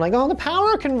first one, like, oh, the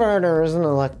power converters, and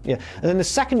like, yeah. And then the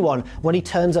second one, when he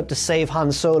turns up to save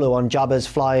Han Solo on Jabba's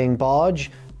flying barge,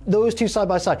 those 2 side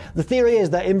by side. The theory is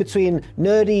that in between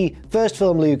nerdy first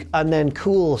film Luke and then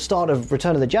cool start of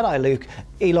Return of the Jedi Luke,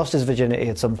 he lost his virginity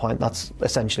at some point. That's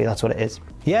what it is.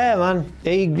 Yeah, man,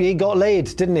 he got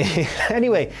laid, didn't he?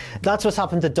 Anyway, that's what's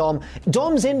happened to Dom.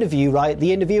 Dom's interview, right?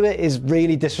 The interviewer is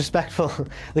really disrespectful.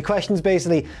 The question's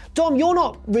basically, Dom, you're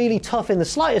not really tough in the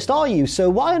slightest, are you? So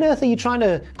why on earth are you trying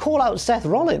to call out Seth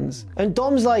Rollins? And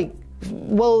Dom's like,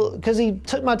 well, because he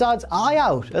took my dad's eye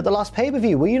out at the last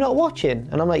pay-per-view. Were you not watching?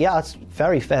 And I'm like, yeah, that's a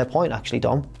very fair point, actually,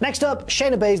 Dom. Next up,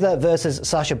 Shayna Baszler versus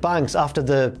Sasha Banks after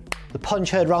the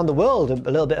punch heard around the world a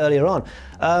little bit earlier on.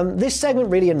 This segment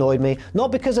really annoyed me,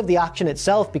 not because of the action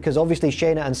itself, because obviously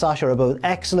Shayna and Sasha are both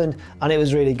excellent, and it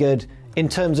was really good in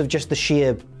terms of just the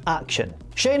sheer action.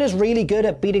 Shayna's really good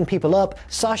at beating people up,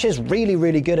 Sasha's really,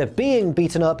 really good at being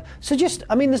beaten up, so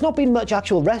there's not been much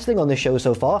actual wrestling on this show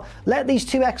so far. Let these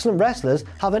 2 excellent wrestlers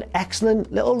have an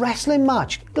excellent little wrestling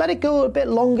match. Let it go a bit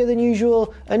longer than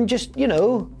usual and just,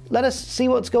 let us see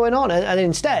what's going on. And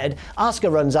instead,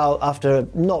 Asuka runs out after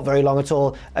not very long at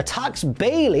all, attacks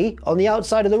Bayley on the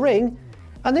outside of the ring,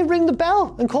 and they ring the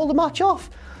bell and call the match off.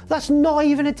 That's not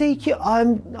even a DQ.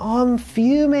 I'm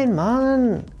fuming,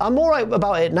 man. I'm all right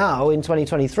about it now in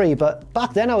 2023, but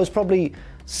back then I was probably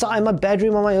sat in my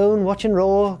bedroom on my own watching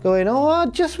Raw, going, oh, I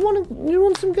just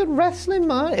want some good wrestling,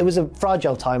 man. It was a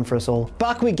fragile time for us all.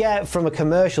 Back we get from a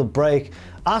commercial break.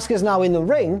 Asuka's now in the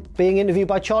ring being interviewed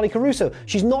by Charlie Caruso.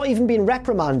 She's not even been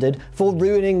reprimanded for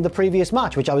ruining the previous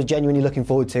match, which I was genuinely looking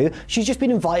forward to. She's just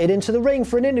been invited into the ring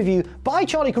for an interview by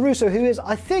Charlie Caruso, who is,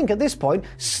 I think, at this point,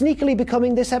 sneakily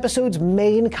becoming this episode's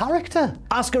main character.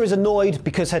 Asuka is annoyed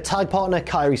because her tag partner,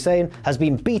 Kairi Sane, has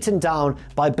been beaten down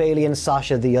by Bayley and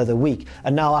Sasha the other week,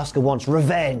 and now Asuka wants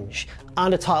revenge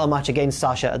and a title match against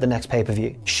Sasha at the next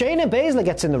pay-per-view. Shayna Baszler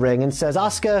gets in the ring and says,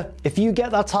 Asuka, if you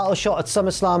get that title shot at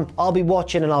SummerSlam, I'll be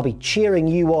watching and I'll be cheering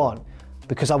you on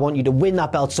because I want you to win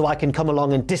that belt so I can come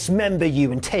along and dismember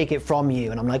you and take it from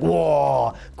you. And I'm like,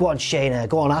 whoa, go on Shayna,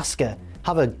 go on Asuka.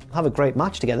 Have a great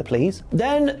match together, please.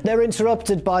 Then they're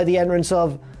interrupted by the entrance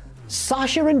of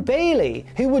Sasha and Bayley,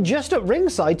 who were just at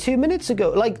ringside 2 minutes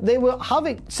ago. Like,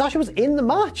 Sasha was in the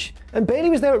match and Bayley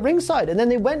was there at ringside, and then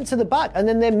they went to the back and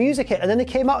then their music hit and then they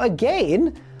came out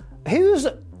again. Who's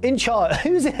in charge?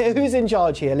 Who's in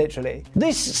charge here, literally?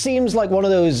 This seems like one of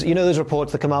those, you know, those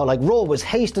reports that come out like Raw was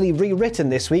hastily rewritten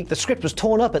this week. The script was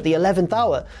torn up at the 11th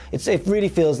hour. It really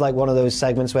feels like one of those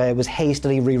segments where it was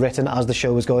hastily rewritten as the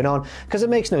show was going on, because it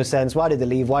makes no sense. Why did they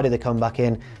leave? Why did they come back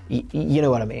in? You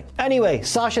know what I mean. Anyway,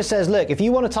 Sasha says, look, if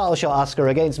you want a title shot, Asuka,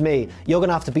 against me, you're going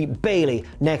to have to beat Bayley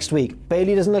next week.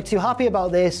 Bayley doesn't look too happy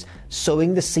about this,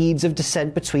 sowing the seeds of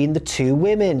dissent between the two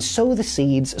women. Sow the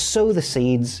seeds.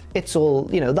 It's all,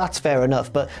 you know, that's fair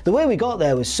enough, but the way we got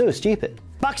there was so stupid.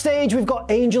 Backstage, we've got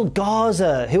Angel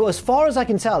Garza, who, as far as I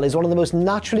can tell, is one of the most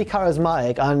naturally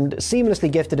charismatic and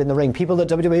seamlessly gifted in the ring. People that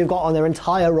WWE have got on their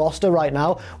entire roster right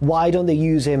now, why don't they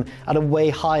use him at a way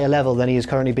higher level than he is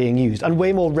currently being used? And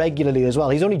way more regularly as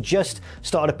well. He's only just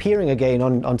started appearing again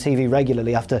on TV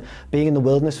regularly after being in the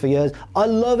wilderness for years. I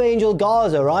love Angel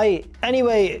Garza, right?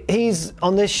 Anyway, he's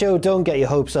on this show, don't get your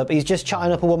hopes up. He's just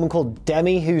chatting up a woman called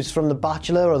Demi, who's from The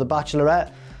Bachelor or The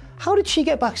Bachelorette. How did she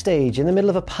get backstage in the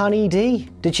middle of a pan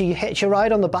ED? Did she hitch a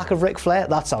ride on the back of Ric Flair?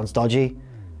 That sounds dodgy.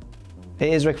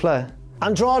 It is Ric Flair.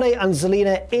 Andrade and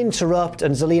Zelina interrupt,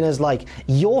 and Zelina's like,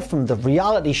 you're from the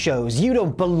reality shows. You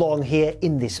don't belong here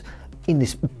in this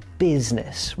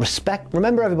business. Respect.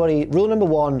 Remember, everybody, rule number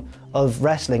 1 of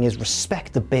wrestling is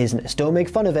respect the business. Don't make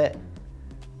fun of it.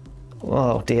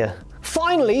 Oh dear.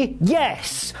 Finally,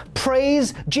 yes!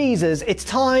 Praise Jesus. It's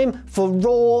time for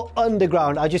Raw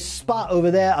Underground. I just spat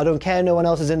over there. I don't care. No one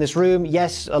else is in this room.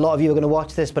 Yes, a lot of you are going to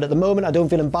watch this, but at the moment I don't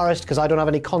feel embarrassed because I don't have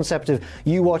any concept of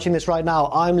you watching this right now.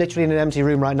 I'm literally in an empty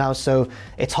room right now, so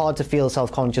it's hard to feel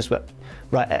self-conscious. But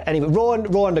right, anyway,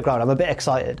 Raw Underground. I'm a bit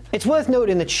excited. It's worth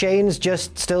noting that Shane's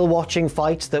just still watching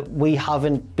fights that we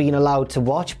haven't been allowed to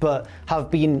watch, but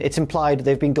it's implied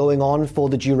they've been going on for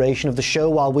the duration of the show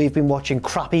while we've been watching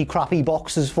crappy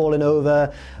boxes falling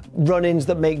over, run-ins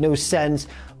that make no sense.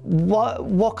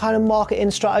 What kind of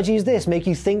marketing strategy is this? Make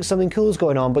you think something cool's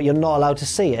going on, but you're not allowed to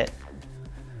see it?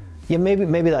 Yeah,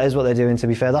 maybe that is what they're doing, to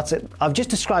be fair. That's it. I've just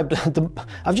described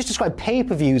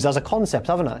pay-per-views as a concept,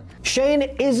 haven't I? Shane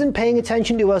isn't paying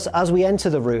attention to us as we enter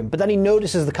the room, but then he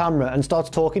notices the camera and starts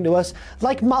talking to us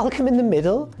like Malcolm in the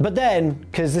Middle. But then,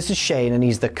 because this is Shane and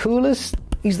he's the coolest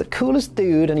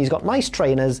dude and he's got nice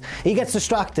trainers, he gets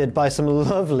distracted by some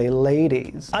lovely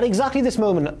ladies. At exactly this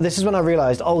moment, this is when I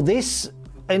realized, oh, this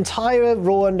entire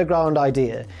Raw Underground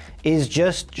idea is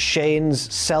just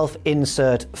Shane's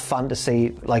self-insert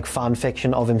fantasy, like fan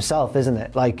fiction of himself, isn't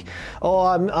it? Like, oh,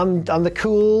 I'm the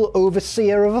cool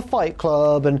overseer of a fight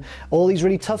club, and all these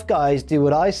really tough guys do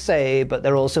what I say, but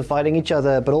they're also fighting each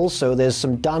other. But also, there's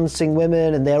some dancing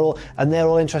women, and they're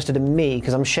all interested in me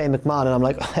because I'm Shane McMahon, and I'm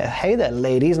like, hey there,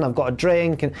 ladies, and I've got a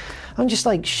drink, and I'm just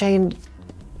like, Shane,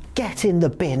 get in the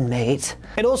bin, mate.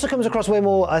 It also comes across way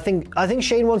more, I think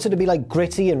Shane wants it to be like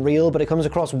gritty and real, but it comes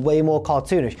across way more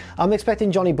cartoonish. I'm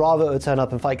expecting Johnny Bravo to turn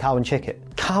up and fight Cow and Chicken.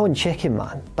 Cow and Chicken,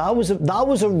 man. That was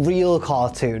a real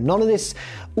cartoon. None of this,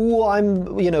 ooh,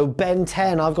 I'm, Ben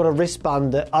 10, I've got a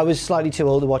wristband. I was slightly too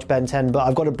old to watch Ben 10, but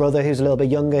I've got a brother who's a little bit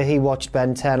younger. He watched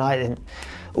Ben 10. I didn't.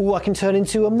 Ooh, I can turn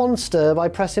into a monster by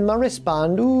pressing my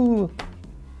wristband. Ooh.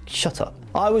 Shut up.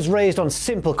 I was raised on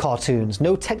simple cartoons.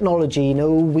 No technology,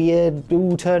 no weird,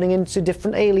 turning into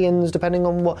different aliens depending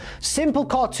on what. Simple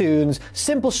cartoons,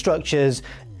 simple structures,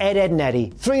 Ed, and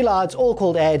Eddie. 3 lads, all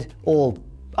called Ed, all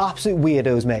absolute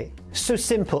weirdos, mate. So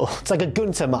simple. It's like a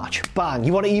Gunter match. Bang.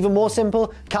 You want it even more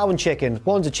simple? Cow and chicken.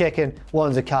 One's a chicken,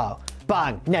 one's a cow.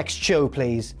 Bang. Next show,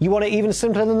 please. You want it even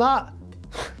simpler than that?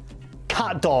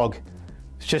 Cat dog.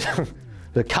 It's just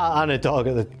the cat and a dog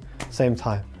at the same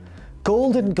time.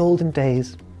 Golden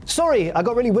days. Sorry, I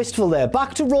got really wistful there.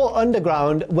 Back to Raw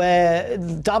Underground, where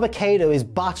Dabba Kato is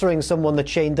battering someone that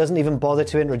Shane doesn't even bother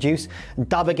to introduce. And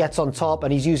Dabba gets on top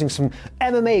and he's using some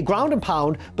MMA ground and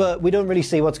pound, but we don't really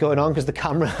see what's going on because the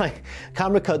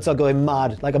camera cuts are going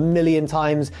mad like a million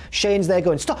times. Shane's there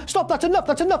going, stop, that's enough.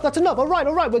 All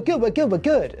right, we're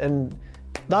good. And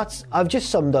I've just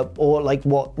summed up like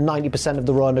what 90% of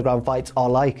the Raw Underground fights are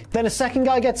like. Then a second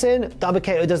guy gets in, Dabba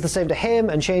Kato does the same to him,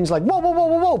 and Shane's like,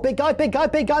 whoa, big guy,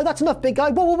 that's enough, big guy,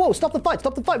 whoa, stop the fight,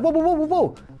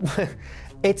 whoa.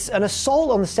 It's an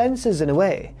assault on the senses in a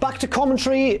way. Back to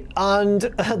commentary, and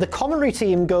the commentary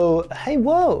team go, hey,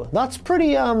 whoa, that's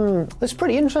pretty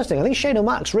interesting. I think Shane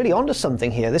O'Mac's really onto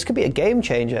something here. This could be a game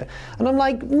changer. And I'm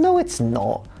like, no, it's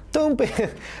not.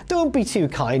 Don't be too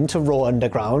kind to Raw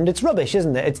Underground. It's rubbish,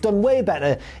 isn't it? It's done way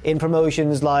better in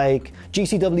promotions like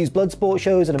GCW's Bloodsport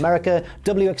shows in America,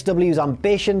 WXW's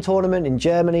Ambition tournament in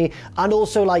Germany, and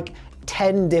also like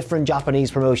 10 different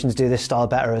Japanese promotions do this style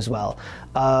better as well.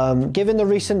 Given the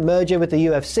recent merger with the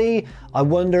UFC, I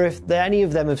wonder if any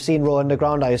of them have seen Raw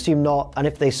Underground. I assume not. And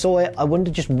if they saw it, I wonder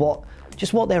just what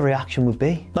their reaction would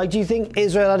be. Like, do you think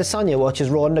Israel Adesanya watches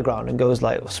Raw Underground and goes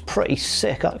like, it's pretty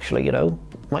sick actually, you know?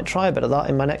 Might try a bit of that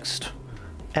in my next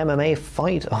MMA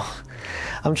fight. Oh,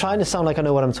 I'm trying to sound like I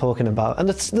know what I'm talking about. And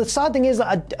the sad thing is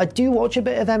that I do watch a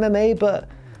bit of MMA, but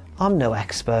I'm no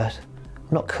expert. I'm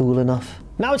not cool enough.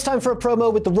 Now it's time for a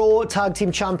promo with the Raw Tag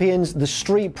Team Champions, the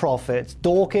Street Profits.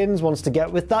 Dawkins wants to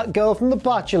get with that girl from The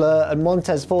Bachelor, and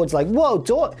Montez Ford's like, whoa,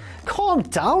 calm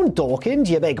down, Dawkins,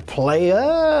 you big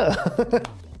player.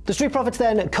 The Street Profits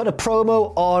then cut a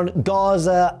promo on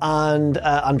Garza and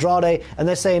Andrade, and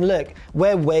they're saying, look,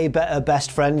 we're way better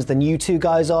best friends than you two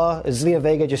guys are. Zelina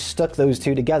Vega just stuck those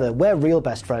two together. We're real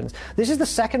best friends. This is the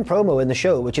second promo in the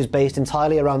show, which is based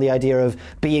entirely around the idea of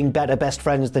being better best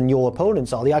friends than your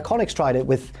opponents are. The IIconics tried it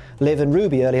with Liv and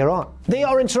Ruby earlier on. They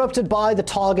are interrupted by the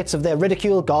targets of their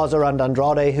ridicule, Garza and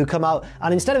Andrade, who come out,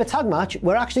 and instead of a tag match,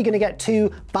 we're actually going to get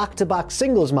 2 back-to-back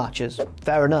singles matches.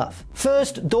 Fair enough.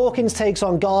 First, Dawkins takes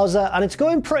on Garza, and it's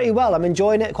going pretty well. I'm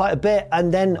enjoying it quite a bit.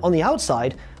 And then on the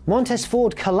outside, Montez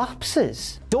Ford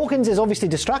collapses. Dawkins is obviously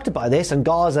distracted by this, and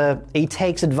Garza, he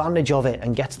takes advantage of it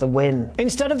and gets the win.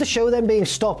 Instead of the show then being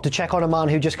stopped to check on a man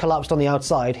who just collapsed on the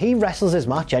outside, he wrestles his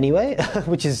match anyway,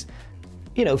 which is,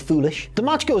 you know, foolish. The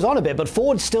match goes on a bit, but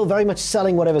Ford's still very much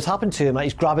selling whatever's happened to him. Like,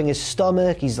 he's grabbing his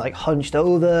stomach, he's like hunched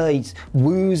over, he's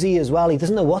woozy as well, he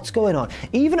doesn't know what's going on.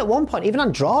 Even at one point, even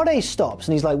Andrade stops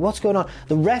and he's like, what's going on?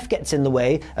 The ref gets in the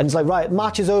way and he's like, right,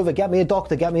 match is over, get me a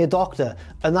doctor.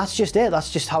 And that's just it, that's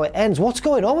just how it ends. What's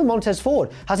going on with Montez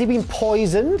Ford? Has he been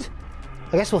poisoned?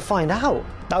 I guess we'll find out.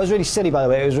 That was really silly, by the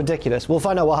way. It was ridiculous. We'll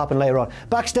find out what happened later on.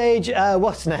 Backstage,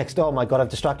 what's next? Oh my God, I've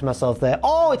distracted myself there.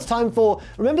 Oh, it's time for,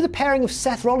 remember the pairing of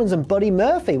Seth Rollins and Buddy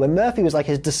Murphy, when Murphy was like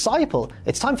his disciple?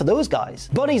 It's time for those guys.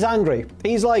 Buddy's angry.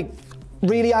 He's like,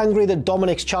 really angry that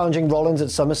Dominic's challenging Rollins at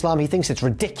SummerSlam. He thinks it's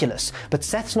ridiculous. But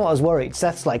Seth's not as worried.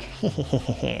 Seth's like,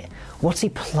 what's he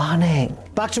planning?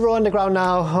 Back to Raw Underground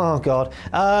now. Oh, God.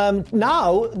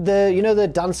 Now, the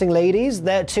dancing ladies, 2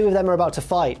 of them are about to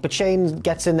fight. But Shane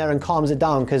gets in there and calms it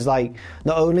down because, like,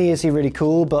 not only is he really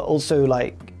cool, but also,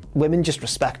 like, women just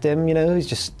respect him, you know? He's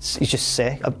just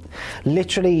sick.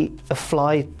 Literally, a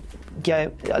fly... Yeah,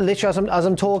 literally, as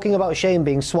I'm talking about Shane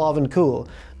being suave and cool,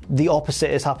 the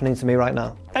opposite is happening to me right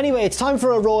now. Anyway, it's time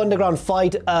for a Raw Underground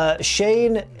fight.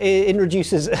 Shane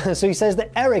introduces, so he says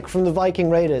that Eric from the Viking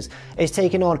Raiders is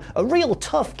taking on a real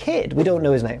tough kid. We don't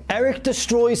know his name. Eric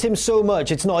destroys him so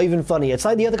much, it's not even funny. It's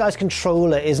like the other guy's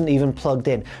controller isn't even plugged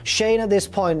in. Shane at this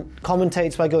point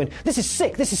commentates by going, this is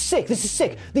sick.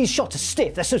 These shots are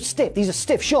stiff, they're so stiff, these are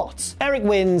stiff shots. Eric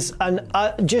wins, and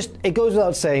it goes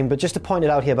without saying, but just to point it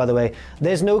out here, by the way,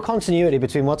 there's no continuity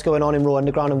between what's going on in Raw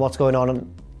Underground and what's going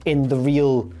on in the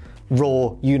real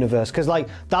Raw universe, because like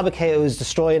Dabba Kato is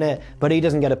destroying it, but he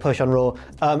doesn't get a push on Raw.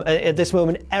 At this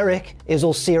moment, Eric is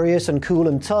all serious and cool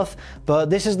and tough, but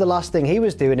this is the last thing he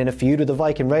was doing in a feud with the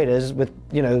Viking Raiders, with,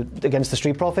 you know, against the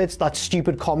Street Profits. That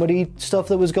stupid comedy stuff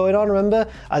that was going on, remember?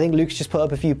 I think Luke's just put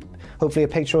up hopefully a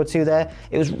picture or 2 there.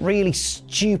 It was really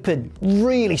stupid.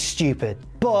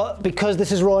 But because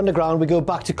this is Raw Underground, we go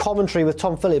back to commentary with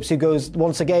Tom Phillips, who goes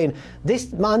once again,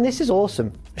 this is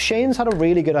awesome. Shane's had a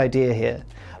really good idea here.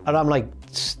 And I'm like,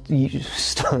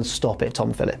 stop it,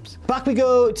 Tom Phillips. Back we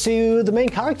go to the main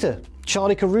character,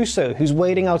 Charlie Caruso, who's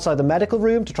waiting outside the medical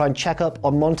room to try and check up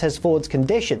on Montez Ford's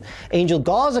condition. Angel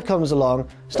Garza comes along,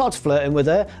 starts flirting with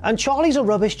her, and Charlie's a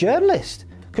rubbish journalist.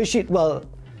 Because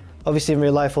Obviously, in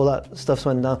real life, all that stuff's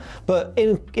went down. But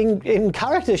in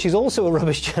character, she's also a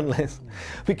rubbish journalist.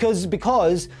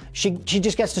 because she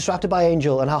just gets distracted by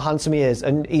Angel and how handsome he is.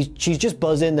 And she's just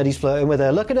buzzing that he's flirting with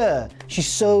her. Look at her. She's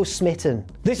so smitten.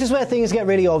 This is where things get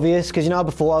really obvious. Because, you know,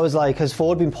 before I was like, has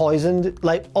Ford been poisoned?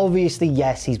 Like, obviously,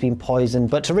 yes, he's been poisoned.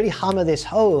 But to really hammer this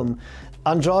home,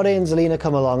 Andrade and Zelina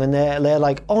come along and they're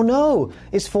like, oh no,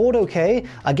 is Ford okay?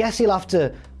 I guess he'll have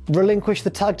to relinquish the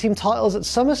tag team titles at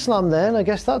SummerSlam then. I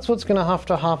guess that's what's going to have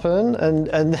to happen.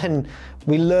 And then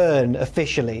we learn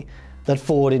officially that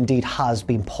Ford indeed has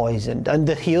been poisoned. And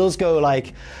the heels go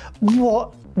like,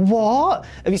 what?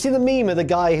 Have you seen the meme of the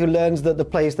guy who learns that the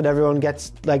place that everyone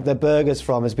gets like their burgers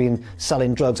from has been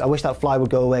selling drugs? I wish that fly would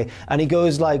go away. And he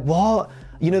goes like, what?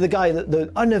 You know, the guy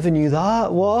that I never knew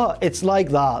that. What? It's like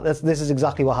that. This is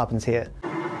exactly what happens here.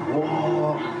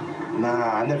 What?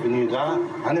 Nah, I never knew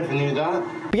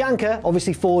that. Bianca,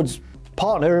 obviously Ford's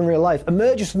partner in real life,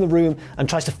 emerges from the room and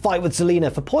tries to fight with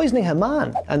Zelina for poisoning her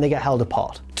man, and they get held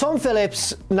apart. Tom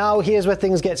Phillips, now here's where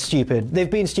things get stupid. They've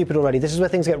been stupid already. This is where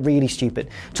things get really stupid.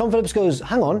 Tom Phillips goes,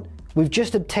 hang on, we've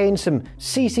just obtained some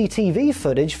CCTV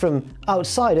footage from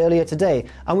outside earlier today,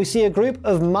 and we see a group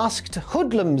of masked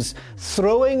hoodlums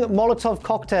throwing Molotov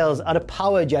cocktails at a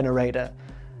power generator.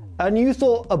 And you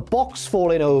thought a box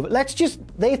falling over.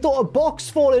 They thought a box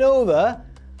falling over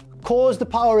caused the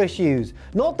power issues,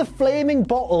 not the flaming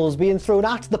bottles being thrown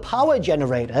at the power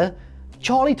generator.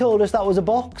 Charlie told us that was a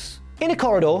box. In a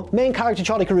corridor, main character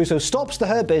Charlie Caruso stops the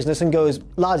Hurt Business and goes,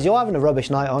 lads, you're having a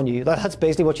rubbish night, aren't you? That's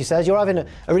basically what she says. You're having a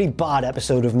really bad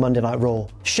episode of Monday Night Raw.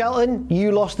 Shelton,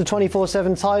 you lost the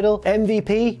 24/7 title.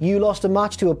 MVP, you lost a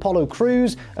match to Apollo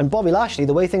Crews. And Bobby Lashley,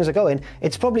 the way things are going,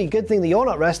 it's probably a good thing that you're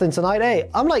not wrestling tonight, eh?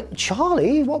 I'm like,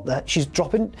 Charlie, what the? She's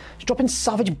dropping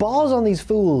savage bars on these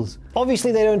fools.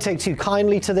 Obviously, they don't take too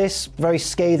kindly to this very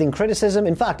scathing criticism.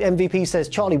 In fact, MVP says,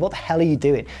 Charlie, what the hell are you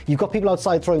doing? You've got people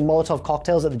outside throwing Molotov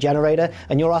cocktails at the generator,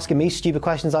 and you're asking me stupid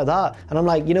questions like that. And I'm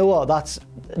like, you know what? That's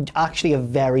actually a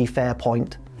very fair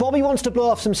point. Bobby wants to blow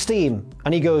off some steam,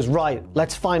 and he goes, right,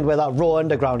 let's find where that Raw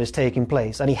Underground is taking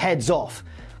place. And he heads off.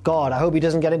 God, I hope he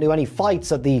doesn't get into any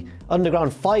fights at the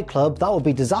Underground Fight Club. That would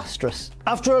be disastrous.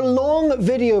 After a long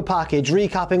video package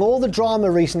recapping all the drama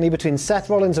recently between Seth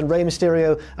Rollins and Rey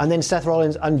Mysterio, and then Seth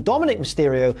Rollins and Dominic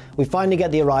Mysterio, we finally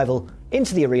get the arrival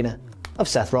into the arena of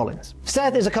Seth Rollins.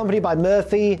 Seth is accompanied by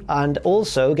Murphy and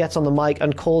also gets on the mic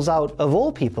and calls out, of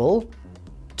all people,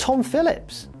 Tom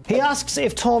Phillips. He asks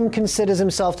if Tom considers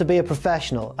himself to be a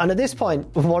professional. And at this point,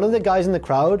 one of the guys in the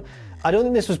crowd, I don't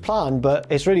think this was planned, but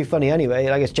it's really funny anyway.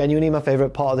 Like, it's genuinely my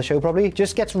favourite part of the show, probably.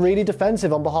 Just gets really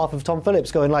defensive on behalf of Tom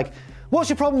Phillips, going like, what's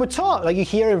your problem with Tom? Like, you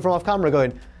hear him from off camera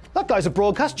going, that guy's a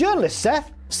broadcast journalist,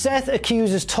 Seth. Seth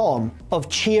accuses Tom of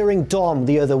cheering Dom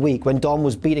the other week when Dom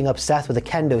was beating up Seth with a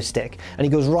kendo stick, and he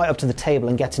goes right up to the table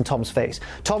and gets in Tom's face.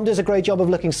 Tom does a great job of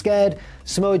looking scared.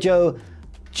 Samoa Joe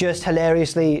just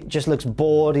hilariously just looks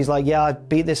bored. He's like, yeah, I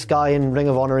beat this guy in Ring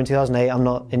of Honor in 2008. I'm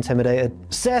not intimidated.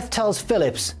 Seth tells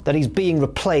Phillips that he's being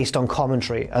replaced on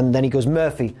commentary, and then he goes,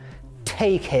 Murphy,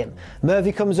 take him.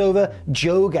 Murphy comes over,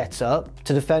 Joe gets up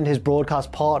to defend his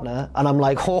broadcast partner, and I'm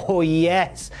like, oh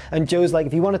yes. And Joe's like,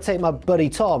 if you want to take my buddy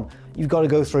Tom, you've got to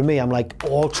go through me. I'm like,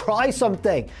 oh, try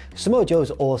something. Samoa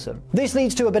Joe's awesome. This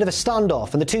leads to a bit of a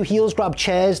standoff, and the two heels grab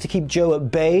chairs to keep Joe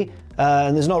at bay.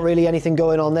 And there's not really anything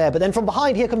going on there. But then from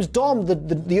behind, here comes Dom.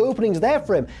 The opening's there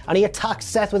for him. And he attacks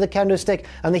Seth with a kendo stick,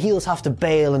 and the heels have to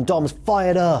bail, and Dom's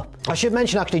fired up. I should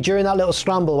mention, actually, during that little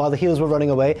scramble while the heels were running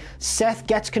away, Seth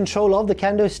gets control of the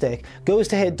kendo stick, goes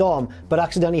to hit Dom, but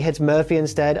accidentally hits Murphy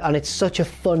instead. And it's such a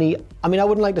funny... I mean, I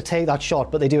wouldn't like to take that shot,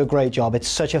 but they do a great job. It's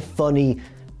such a funny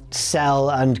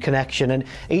sell and connection, and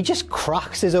he just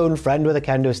cracks his own friend with a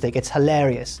kendo stick. It's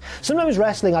hilarious. Sometimes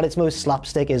wrestling at its most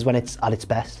slapstick is when it's at its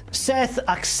best. Seth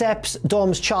accepts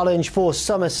Dom's challenge for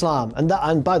SummerSlam,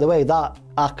 and by the way, that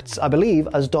acts, I believe,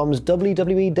 as Dom's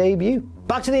WWE debut.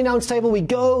 Back to the announce table we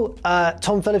go.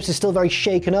 Tom Phillips is still very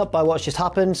shaken up by what's just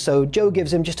happened, so Joe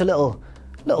gives him just a little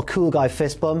cool guy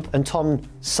fist bump, and Tom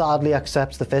sadly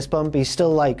accepts the fist bump. He's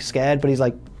still like scared, but he's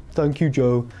like, thank you,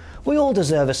 Joe. We all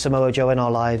deserve a Samoa Joe in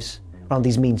our lives, around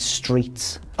these mean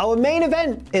streets. Our main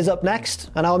event is up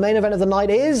next, and our main event of the night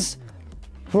is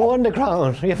Raw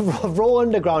Underground. Raw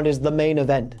Underground is the main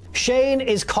event. Shane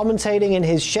is commentating in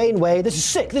his Shane way. This is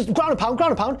sick. This is ground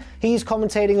and pound. He's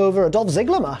commentating over a Dolph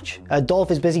Ziggler match.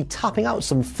 Dolph is busy tapping out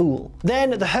some fool.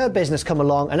 Then the Hurt Business come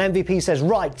along, and MVP says,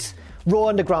 right, Raw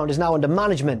Underground is now under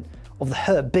management of the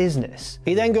Hurt Business.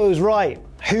 He then goes, right,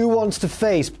 who wants to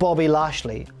face Bobby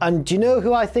Lashley? And do you know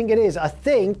who I think it is? I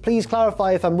think, please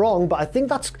clarify if I'm wrong, but I think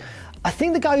I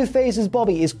think the guy who faces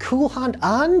Bobby is Cool Hand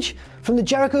Ange from the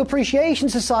Jericho Appreciation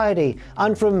Society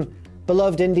and from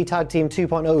beloved indie tag team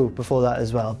 2.0 before that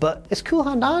as well, but it's Cool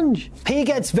Hand Ange. He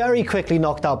gets very quickly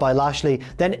knocked out by Lashley,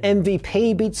 then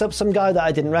MVP beats up some guy that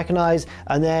I didn't recognise,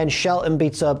 and then Shelton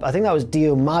beats up, I think that was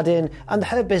Dio Madden, and the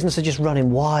Hurt Business are just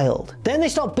running wild. Then they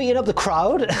start beating up the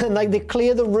crowd, and like they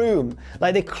clear the room.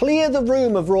 Like they clear the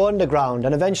room of Raw Underground,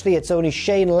 and eventually it's only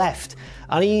Shane left.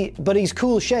 But he's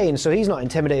cool Shane, so he's not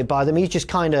intimidated by them. He's just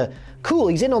kind of cool.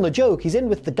 He's in on the joke. He's in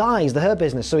with the guys, the Hurt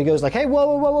Business. So he goes like, hey,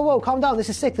 whoa, calm down. This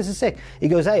is sick. He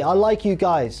goes, hey, I like you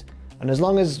guys. And as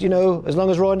long as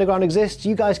Raw Underground exists,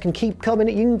 you guys can keep coming.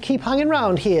 You can keep hanging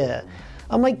around here.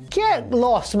 I'm like, get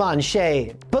lost, man,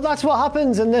 Shane. But that's what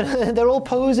happens. And then they're all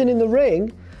posing in the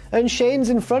ring. And Shane's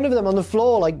in front of them on the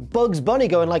floor like Bugs Bunny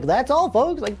going like, that's all,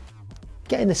 folks. Like,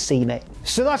 get in the sea, mate.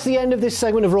 So that's the end of this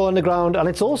segment of Raw Underground, and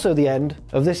it's also the end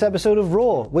of this episode of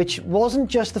Raw, which wasn't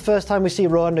just the first time we see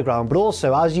Raw Underground, but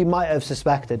also, as you might have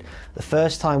suspected, the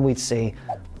first time we'd see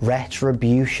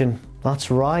Retribution.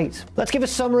 That's right. Let's give a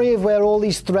summary of where all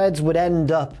these threads would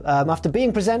end up. After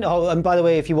being presented... Oh, and by the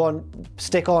way, if you want,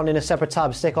 stick on in a separate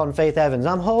tab, stick on Faith Evans.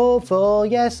 I'm hopeful,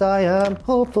 yes I am,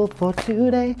 hopeful for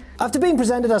today. After being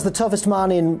presented as the toughest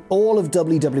man in all of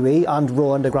WWE and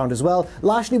Raw Underground as well,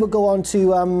 Lashley would go on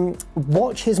to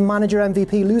watch his manager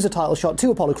MVP lose a title shot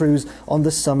to Apollo Crews on the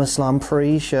SummerSlam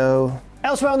pre-show.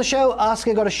 Elsewhere on the show,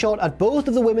 Asuka got a shot at both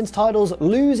of the women's titles,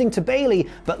 losing to Bayley,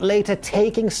 but later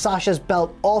taking Sasha's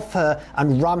belt off her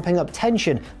and ramping up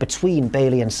tension between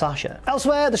Bayley and Sasha.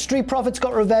 Elsewhere, the Street Profits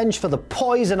got revenge for the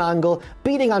Poison Angle,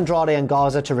 beating Andrade and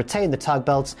Garza to retain the tag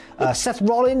belts. Seth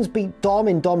Rollins beat Dom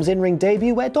in Dom's in-ring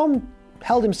debut, where Dom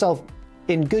held himself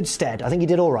in good stead. I think he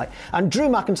did all right. And Drew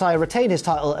McIntyre retained his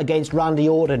title against Randy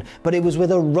Orton, but it was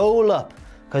with a roll-up,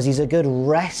 because he's a good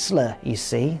wrestler, you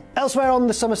see. Elsewhere on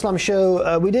the SummerSlam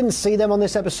show, we didn't see them on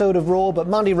this episode of Raw, but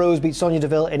Mandy Rose beat Sonya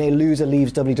Deville in a loser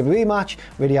leaves WWE match.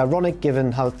 Really ironic given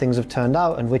how things have turned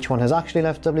out and which one has actually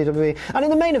left WWE. And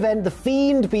in the main event, The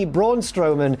Fiend beat Braun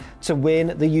Strowman to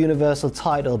win the Universal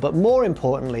title. But more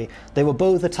importantly, they were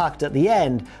both attacked at the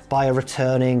end by a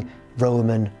returning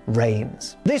Roman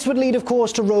Reigns. This would lead, of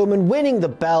course, to Roman winning the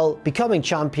belt, becoming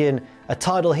champion, a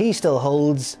title he still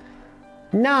holds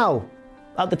now,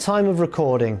 at the time of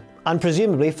recording, and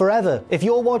presumably forever. If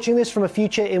you're watching this from a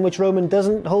future in which Roman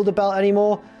doesn't hold the belt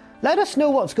anymore, let us know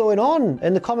what's going on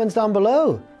in the comments down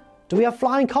below. Do we have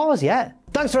flying cars yet?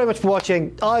 Thanks very much for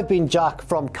watching. I've been Jack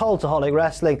from Cultaholic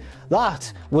Wrestling.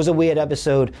 That was a weird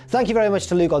episode. Thank you very much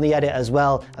to Luke on the edit as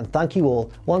well, and thank you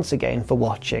all once again for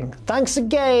watching. Thanks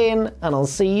again, and I'll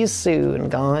see you soon,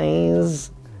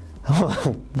 guys.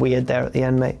 Weird there at the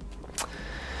end, mate.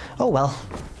 Oh well,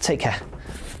 take care.